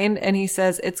mind? And he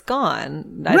says, it's gone.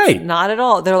 That's Right. not at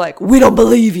all. They're like, we don't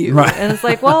believe you. Right. And it's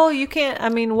like, well, you can't, I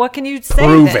mean, what can you say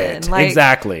Prove then? it. Like,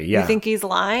 Exactly. Yeah. You think he's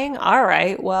lying? All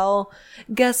right. Well,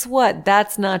 guess what?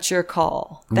 That's not your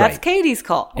call. That's Right. Katie's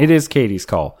call. It is Katie's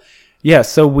call. Yeah,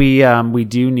 so we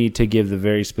do need to give the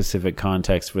very specific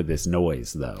context for this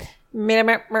noise, though.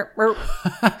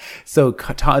 So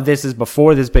this is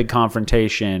before this big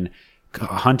confrontation.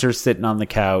 Hunter's sitting on the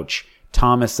couch.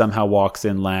 Thomas somehow walks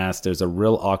in last. There's a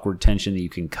real awkward tension that you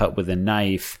can cut with a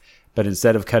knife, but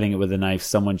instead of cutting it with a knife,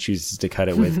 someone chooses to cut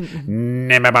it with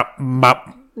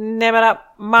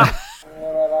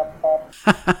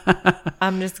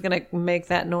I'm just going to make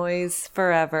that noise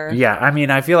forever. Yeah, I mean,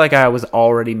 I feel like I was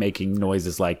already making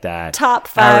noises like that. Top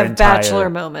our 5 Bachelor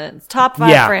moments. Top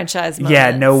 5 franchise moments.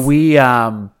 Yeah, no, we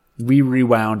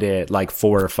rewound it like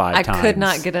 4 or 5 times. I could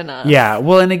not get enough. Yeah,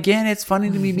 well, and again, it's funny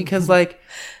to me because like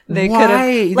They could why?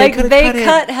 have, like, they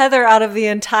cut Heather out of the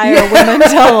entire Yeah. women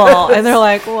tell-all, and they're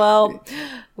like, well,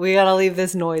 we gotta leave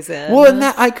this noise in. Well, and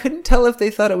that I couldn't tell if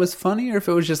they thought it was funny or if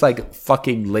it was just like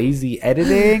fucking lazy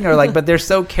editing or like, but they're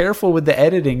so careful with the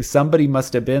editing. Somebody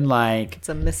must have been like, It's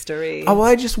a mystery. oh,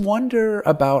 I just wonder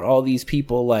about all these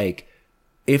people. Like,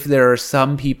 if there are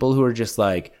some people who are just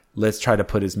like, let's try to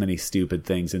put as many stupid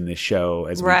things in this show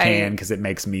as Right. we can because it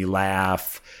makes me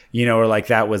laugh, you know, or like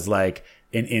that was like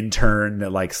an intern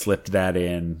that like slipped that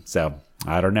in. So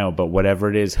I don't know, but whatever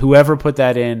it is, whoever put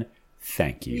that in,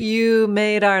 thank you. You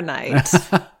made our night.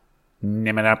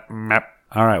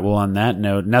 All right. Well, on that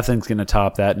note, nothing's going to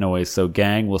top that noise. So,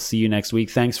 gang, we'll see you next week.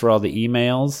 Thanks for all the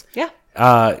emails. Yeah.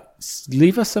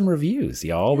 Leave us some reviews,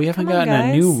 y'all. We haven't Come on, gotten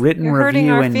a guys. new written You're hurting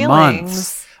review our in feelings.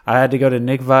 months. I had to go to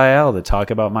Nick Vial to talk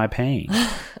about my pain.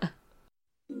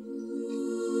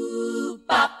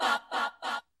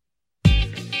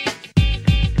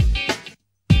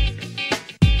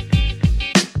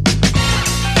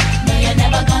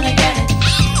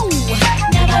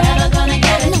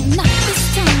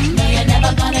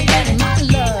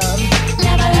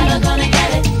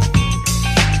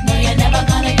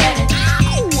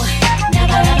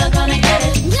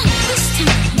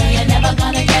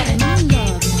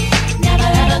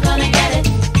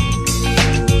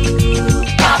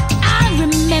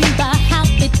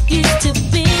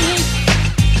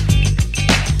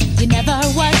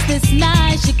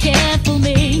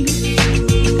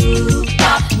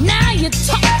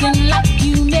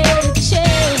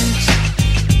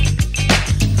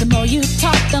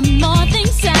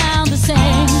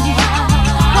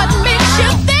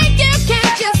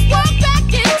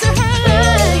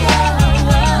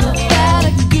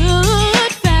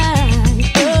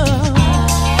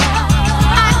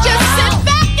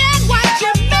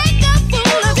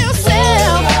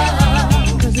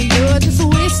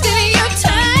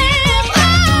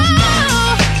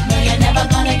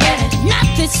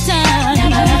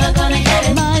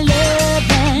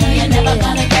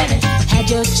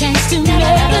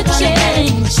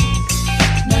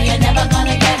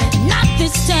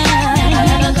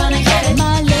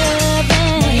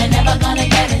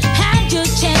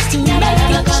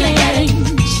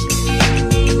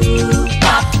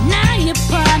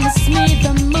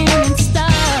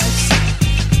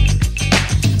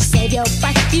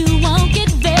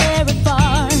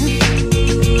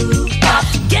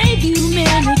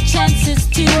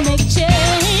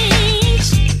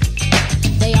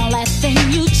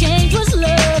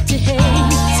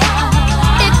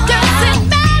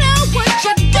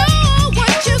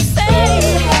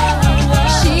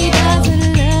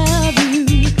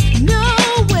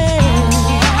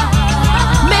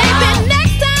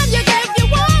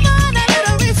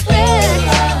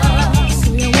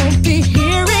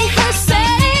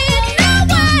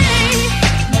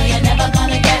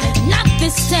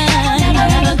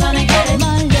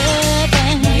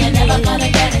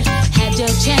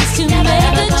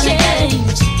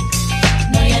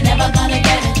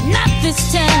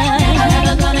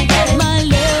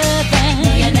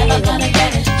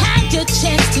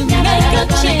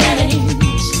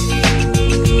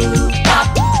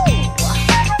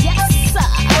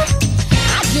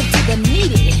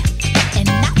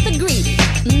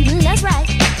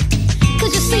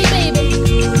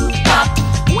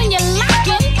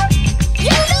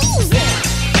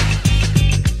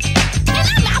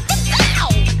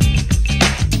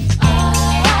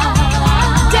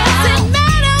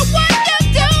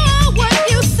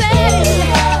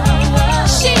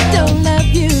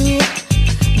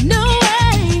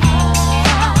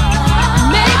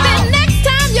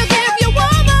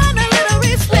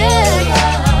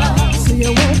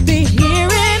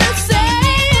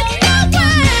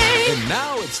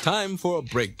 for a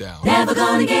breakdown. Never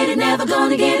gonna get it, never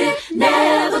gonna get it,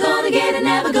 never gonna get it,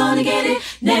 never gonna get it,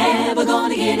 never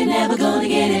gonna get it, never gonna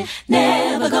get it,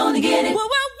 never gonna get it. Whoa,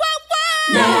 whoa, whoa,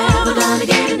 whoa. Never gonna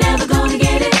get it, never gonna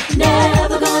get it,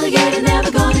 never gonna get it,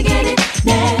 never gonna get it,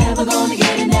 never gonna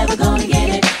get it, never gonna get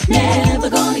it, never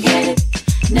gonna get it,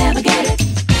 never get it.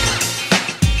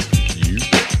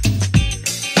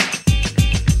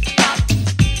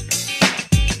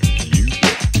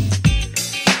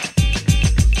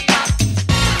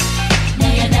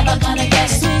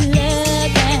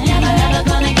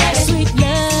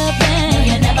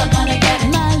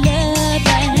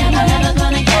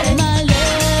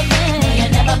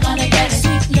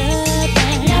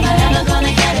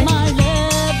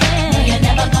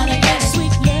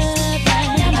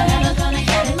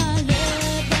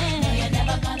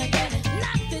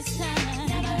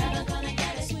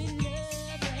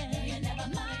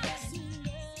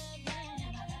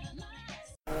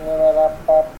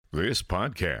 This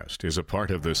podcast is a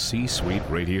part of the C-Suite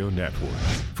Radio Network.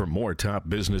 For more top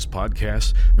business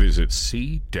podcasts, visit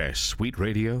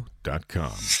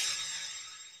c-suiteradio.com.